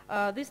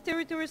 These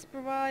territories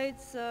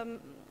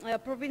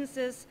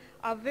provinces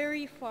are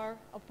very far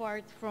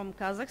apart from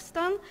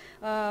Kazakhstan,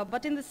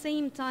 but in the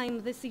same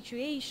time the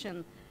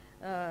situation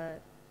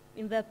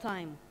in that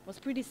time was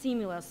pretty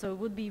similar, so it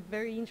would be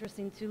very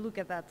interesting to look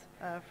at that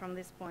from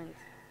this point.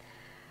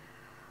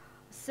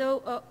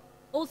 So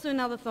also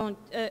another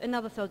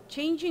thought,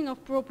 changing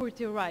of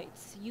property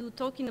rights. You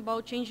talking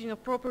about changing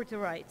of property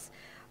rights.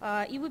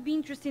 It would be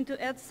interesting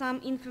to add some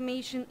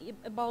information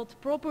about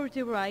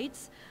property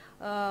rights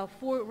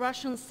for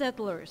Russian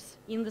settlers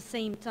in the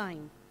same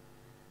time.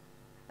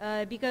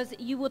 Because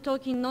you were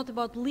talking not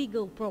about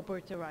legal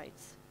property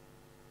rights,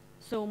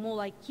 so more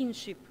like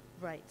kinship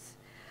rights.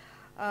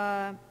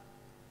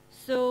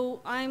 So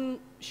I'm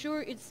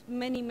sure it's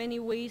many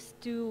ways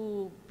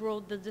to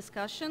broaden the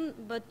discussion,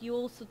 but you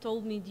also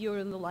told me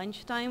during the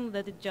lunchtime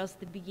that it's just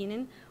the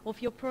beginning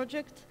of your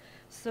project,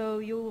 so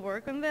you'll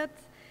work on that.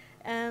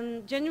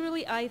 And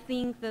generally I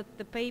think that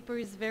the paper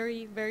is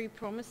very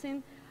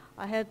promising.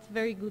 I had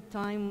very good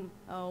time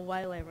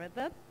while I read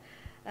that.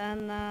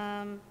 And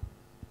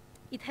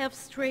it has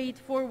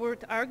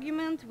straightforward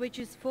argument which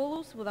is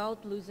follows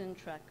without losing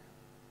track.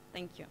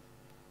 Thank you.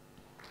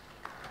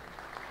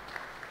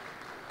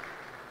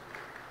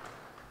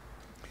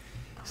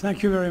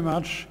 Thank you very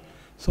much.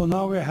 So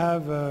now we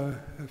have a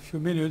few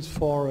minutes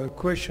for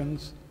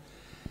questions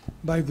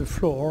by the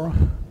floor.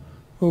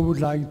 Who would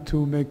like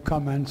to make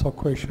comments or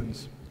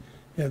questions?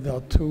 Yeah, there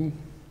are two.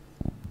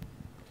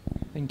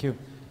 Thank you.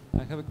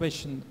 I have a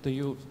question to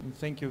you.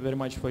 Thank you very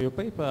much for your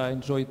paper. I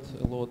enjoyed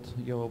a lot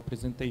your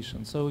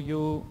presentation. So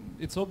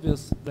it's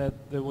obvious that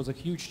there was a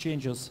huge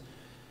changes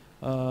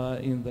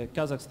in the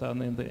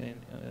Kazakhstan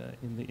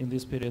in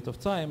this period of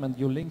time, and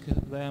you link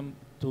them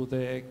to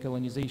the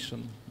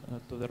colonization,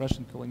 to the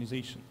Russian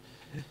colonization.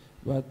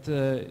 But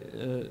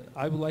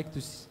I would like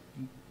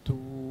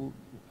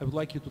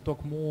you to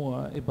talk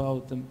more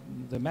about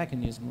the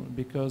mechanism,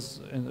 because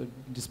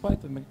despite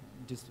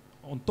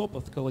on top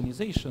of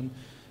colonization,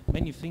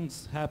 many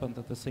things happened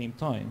at the same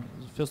time.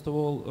 First of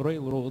all,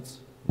 railroads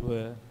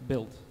were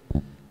built,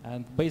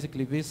 and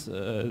basically this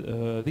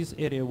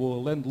area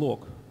was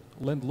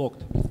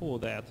landlocked before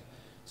that.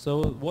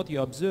 So what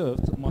you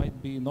observed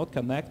might be not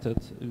connected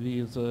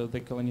with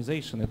the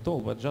colonization at all,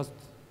 but just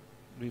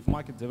with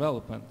market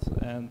development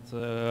and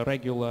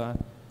regular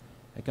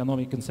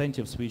economic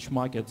incentives which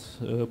markets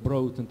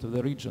brought into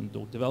the region,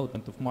 the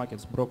development of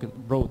markets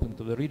brought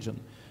into the region.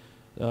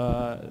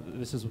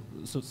 This is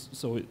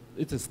so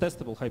it is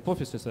testable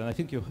hypothesis, and I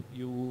think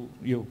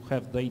you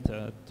have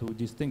data to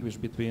distinguish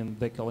between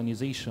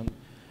decolonization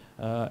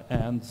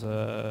and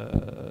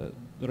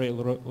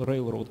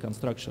railroad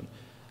construction.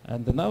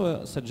 And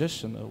another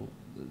suggestion,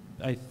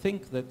 I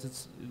think that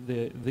it's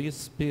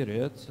this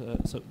period.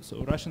 So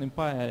Russian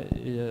Empire,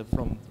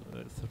 from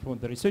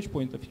the research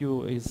point of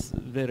view, is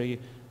very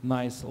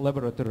nice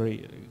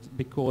laboratory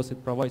because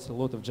it provides a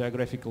lot of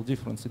geographical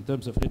difference in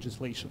terms of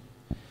legislation.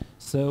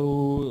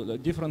 So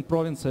different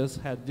provinces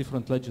had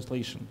different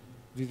legislation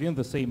within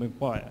the same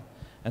empire.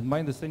 And my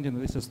understanding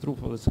this is true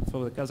for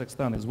the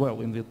Kazakhstan as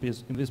well in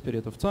this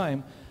period of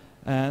time.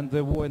 And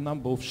there were a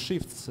number of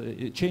shifts,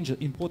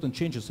 important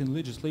changes in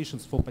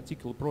legislations for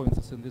particular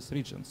provinces in this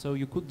region. So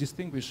you could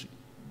distinguish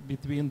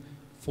between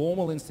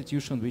formal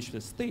institutions which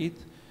the state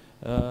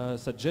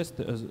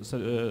suggested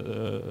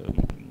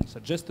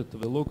to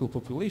the local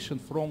population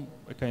from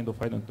a kind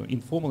of, I don't know,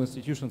 informal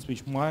institutions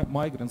which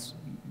migrants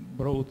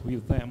brought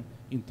with them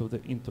into the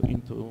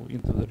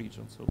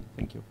region. So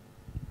thank you.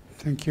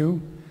 Thank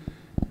you.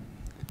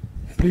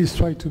 Please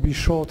try to be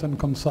short and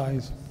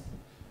concise.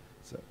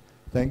 So,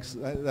 thanks.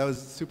 That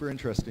was super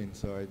interesting.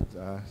 So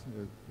yeah,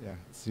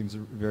 it seems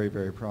very,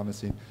 very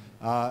promising.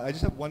 I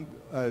just have one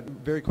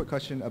very quick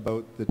question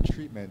about the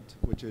treatment,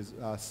 which is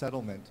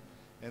settlement.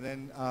 And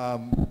then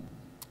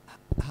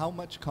how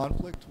much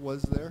conflict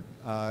was there,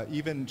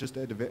 even just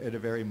at a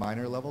very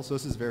minor level? So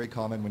this is very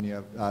common when you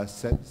have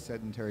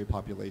sedentary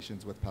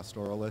populations with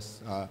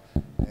pastoralists,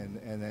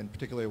 and then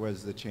particularly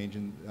was the change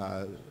in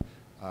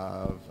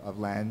of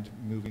land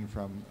moving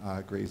from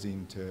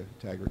grazing to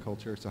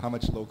agriculture. So how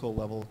much local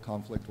level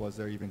conflict was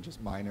there, even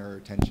just minor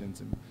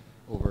tensions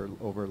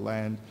over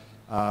land?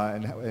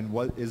 And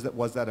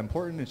was that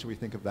important, and should we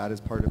think of that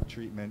as part of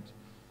treatment?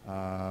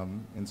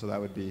 And so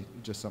that would be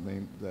just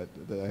something that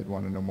I'd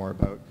want to know more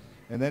about.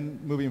 And then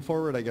moving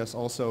forward, I guess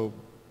also,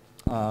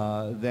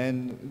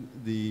 then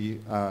the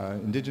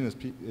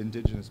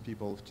indigenous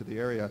people to the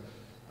area,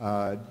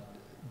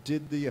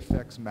 did the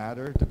effects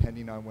matter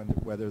depending on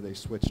whether they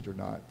switched or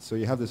not? So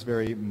you have this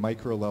very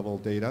micro level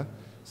data.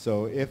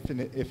 So if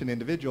an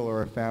individual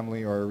or a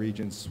family or a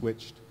region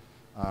switched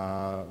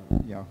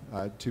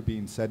to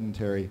being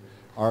sedentary,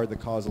 are the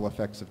causal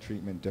effects of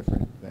treatment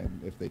different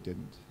than if they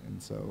didn't?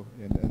 And so,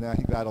 and I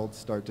think that'll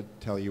start to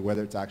tell you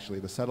whether it's actually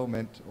the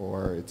settlement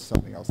or it's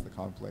something else, the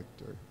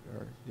conflict,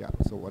 or yeah,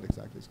 so what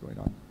exactly is going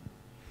on.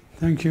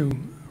 Thank you.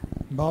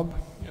 Bob?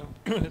 Yeah,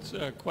 it's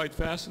quite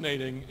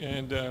fascinating,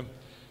 and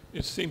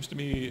it seems to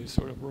me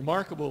sort of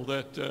remarkable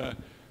that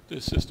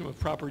the system of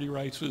property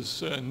rights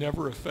was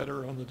never a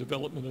fetter on the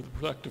development of the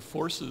productive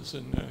forces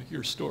in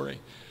your story.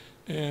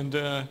 And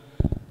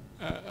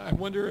I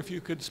wonder if you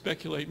could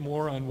speculate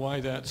more on why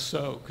that's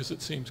so, because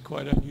it seems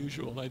quite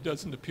unusual. It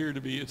doesn't appear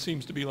to be, it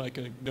seems to be like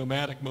a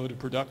nomadic mode of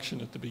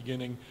production at the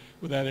beginning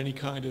without any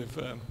kind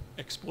of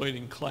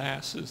exploiting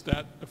class. Is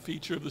that a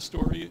feature of the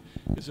story?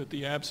 Is it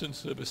the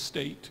absence of a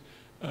state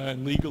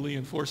and legally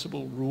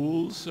enforceable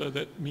rules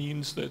that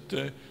means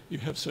that you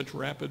have such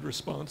rapid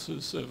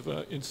responses of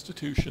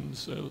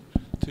institutions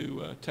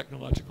to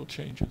technological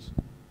changes?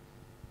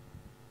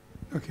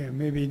 Okay,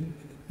 maybe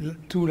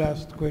two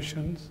last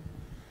questions.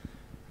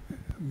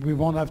 We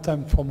won't have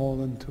time for more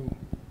than two.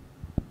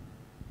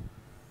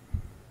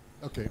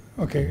 Okay.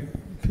 Okay.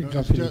 No,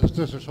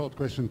 just a short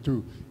question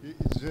too.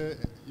 It's,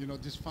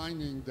 this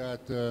finding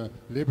that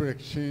labor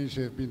exchange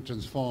has been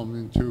transformed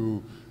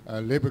into a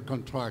labor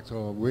contract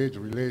or wage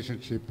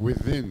relationship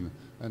within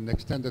an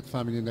extended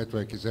family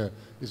network is a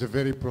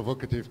very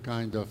provocative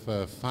kind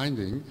of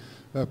finding.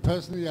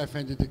 Personally, I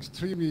find it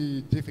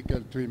extremely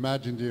difficult to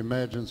imagine the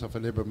emergence of a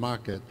labor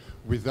market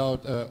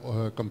without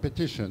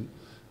competition.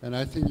 And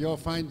I think your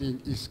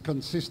finding is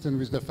consistent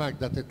with the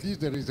fact that at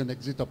least there is an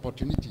exit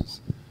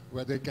opportunities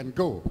where they can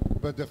go.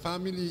 But the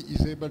family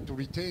is able to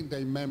retain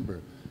their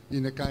member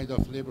in a kind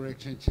of labor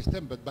exchange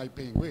system, but by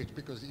paying wage,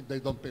 because if they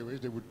don't pay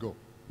wage, they would go.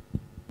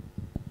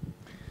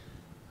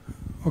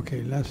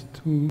 Okay, last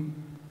two.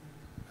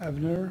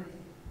 Avner?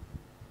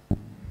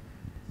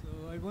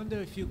 So I wonder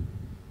if you...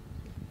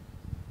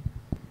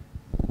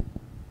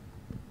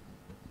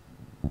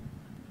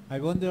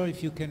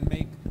 can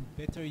make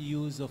better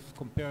use of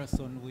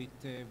comparison with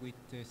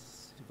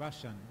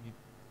Russian,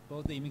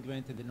 both the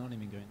immigrant and the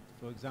non-immigrant.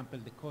 For example,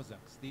 the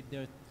Cossacks did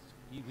their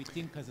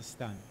within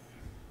Kazakhstan.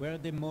 Were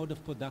the mode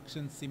of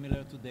production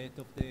similar to that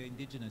of the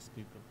indigenous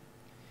people?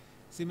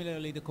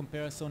 Similarly, the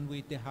comparison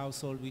with the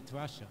household with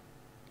Russia.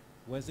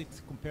 Was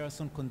it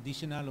comparison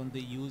conditional on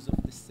the use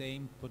of the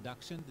same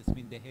production, that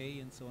means the hay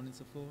and so on and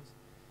so forth?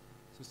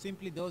 So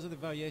simply those are the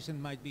variations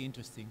might be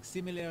interesting.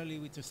 Similarly,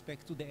 with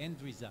respect to the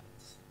end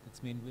results.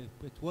 That means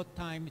at what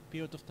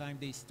period of time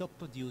they stopped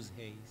produce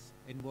haze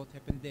and what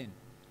happened then.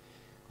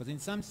 Because in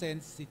some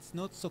sense, it's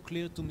not so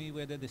clear to me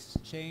whether this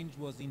change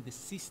was in the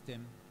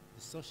system,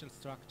 the social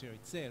structure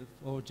itself,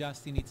 or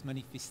just in its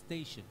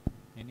manifestation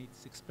and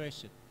its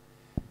expression.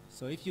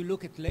 So if you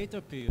look at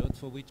later periods,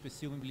 for which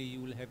presumably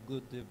you will have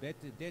good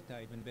better data,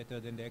 even better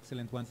than the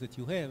excellent ones that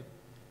you have,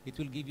 it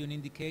will give you an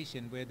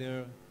indication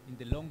whether in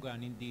the long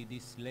run indeed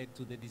this led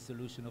to the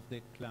dissolution of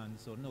the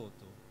clans or not.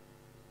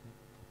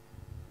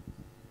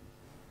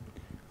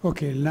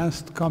 Okay,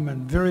 last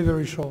comment, very,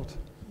 very short.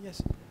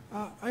 Yes,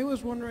 I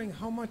was wondering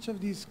how much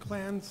of these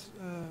clans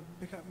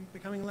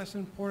becoming less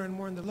important,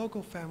 more in the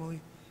local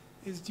family,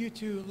 is due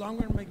to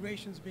longer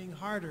migrations being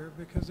harder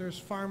because there's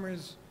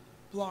farmers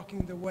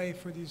blocking the way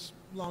for these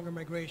longer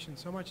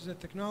migrations. How much is it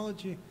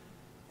technology?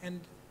 And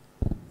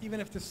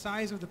even if the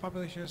size of the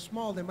population is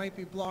small, they might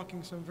be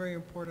blocking some very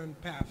important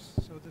paths.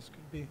 So this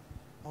could be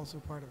also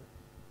part of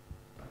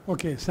it.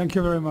 Okay, thank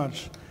you very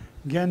much.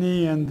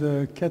 Gani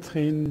and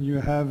Catherine, you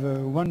have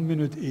 1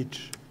 minute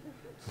each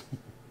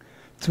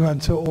to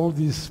answer all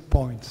these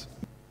points.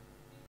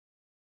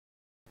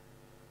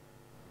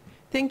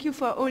 Thank you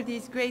for all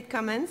these great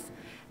comments.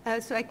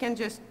 So I can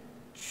just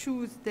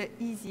choose the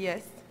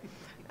easiest.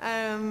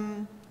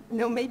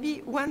 No,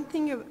 maybe one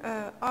thing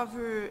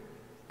over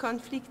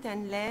conflict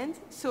and land.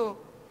 So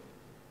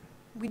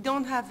we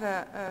don't have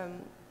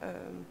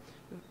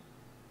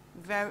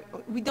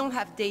we don't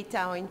have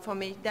data or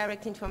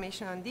direct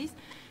information on this,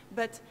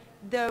 but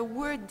there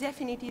were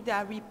definitely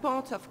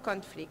reports of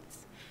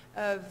conflicts,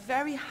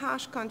 very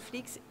harsh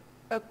conflicts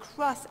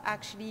across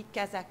actually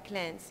Kazakh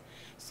clans.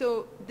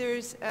 So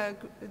there's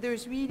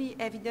really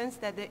evidence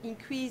that the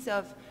increase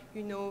of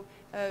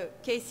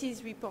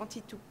cases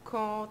reported to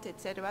court,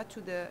 etc.,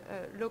 to the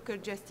local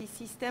justice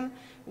system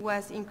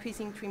was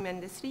increasing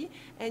tremendously.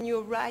 And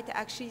you're right,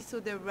 actually. So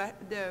the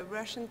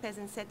Russian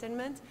peasant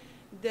settlement,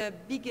 the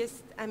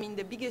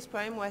biggest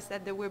problem was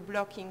that they were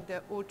blocking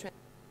the old.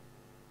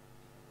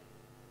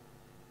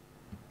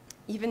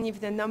 Even if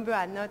the number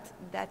are not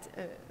that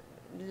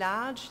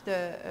large,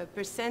 the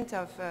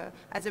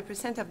as a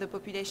percent of the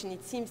population,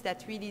 it seems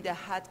that really they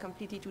had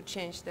completely to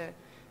change the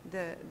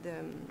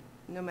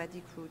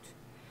nomadic route.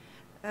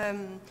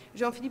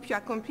 Jean-Philippe, you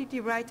are completely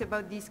right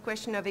about this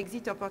question of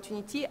exit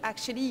opportunity.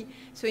 Actually,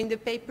 so in the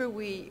paper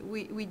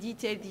we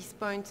detail this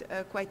point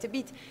quite a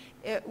bit.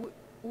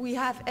 We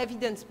have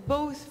evidence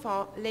both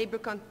for labor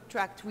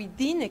contract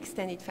within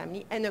extended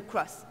family and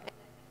across.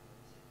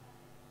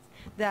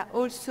 That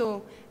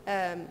also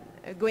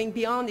going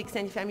beyond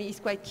extended family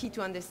is quite key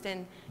to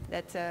understand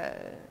that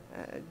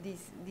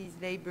this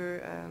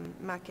labor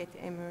market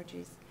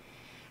emerges.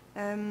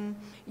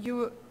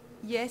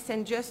 Yes,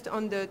 and just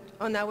on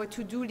our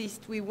to-do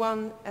list, we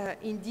want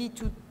indeed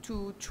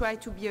to try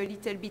to be a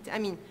little bit. I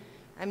mean,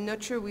 I'm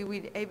not sure we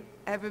will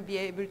ever be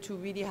able to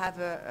really have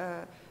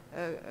a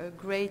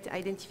great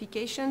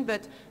identification,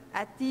 but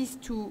at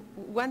least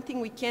one thing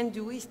we can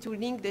do is to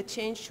link the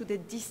change to the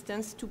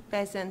distance to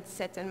peasant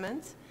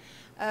settlements.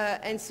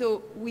 And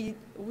so we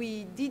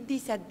did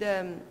this at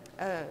the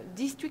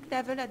district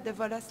level, at the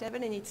Volos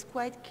level, and it's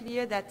quite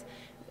clear that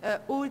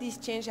all these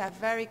changes are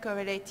very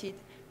correlated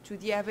to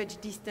the average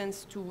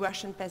distance to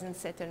Russian peasant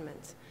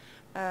settlements.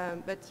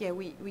 But yeah,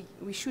 we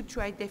should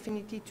try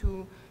definitely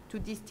to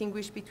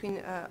distinguish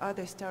between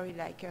other stories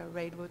like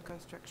railroad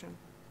construction.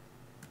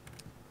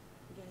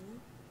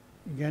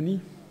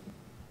 Gani?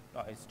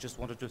 I just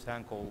wanted to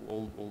thank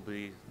all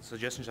the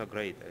suggestions are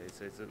great.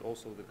 It's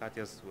also the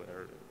Katya's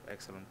were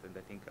excellent, and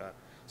I think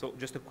so.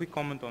 Just a quick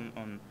comment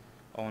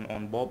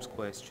on Bob's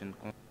question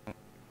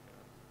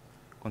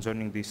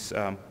concerning this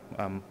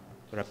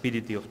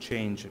rapidity of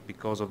change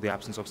because of the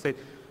absence of state.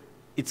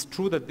 It's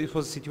true that this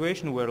was a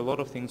situation where a lot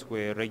of things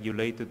were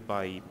regulated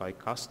by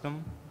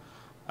custom,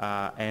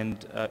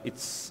 and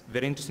it's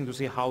very interesting to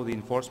see how the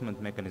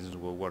enforcement mechanisms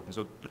were working.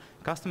 So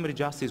customary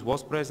justice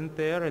was present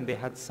there, and they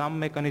had some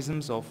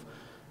mechanisms of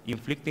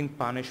inflicting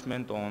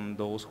punishment on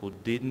those who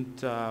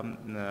didn't,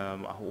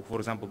 who, for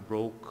example,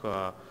 broke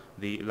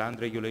the land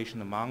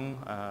regulation among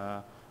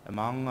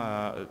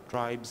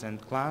tribes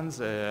and clans.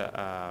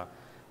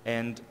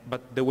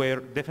 But they were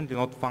definitely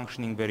not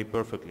functioning very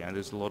perfectly, and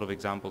there's a lot of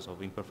examples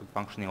of imperfect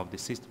functioning of the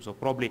system. So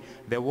probably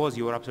there was,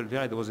 you were absolutely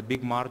right, there was a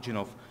big margin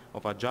of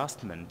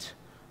adjustment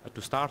to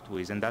start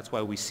with, and that's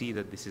why we see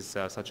that this is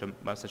such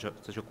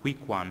a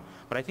quick one.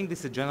 But I think this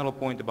is a general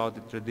point about the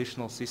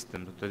traditional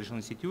system, the traditional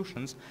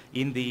institutions.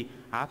 In the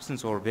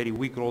absence or very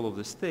weak role of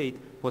the state,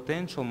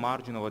 potential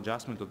margin of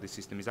adjustment of the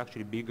system is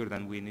actually bigger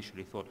than we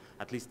initially thought.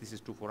 At least this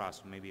is true for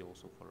us, maybe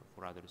also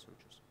for other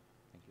researchers.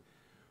 Thank you.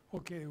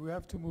 Okay, we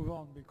have to move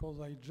on because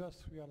I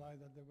just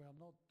realized that there were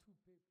not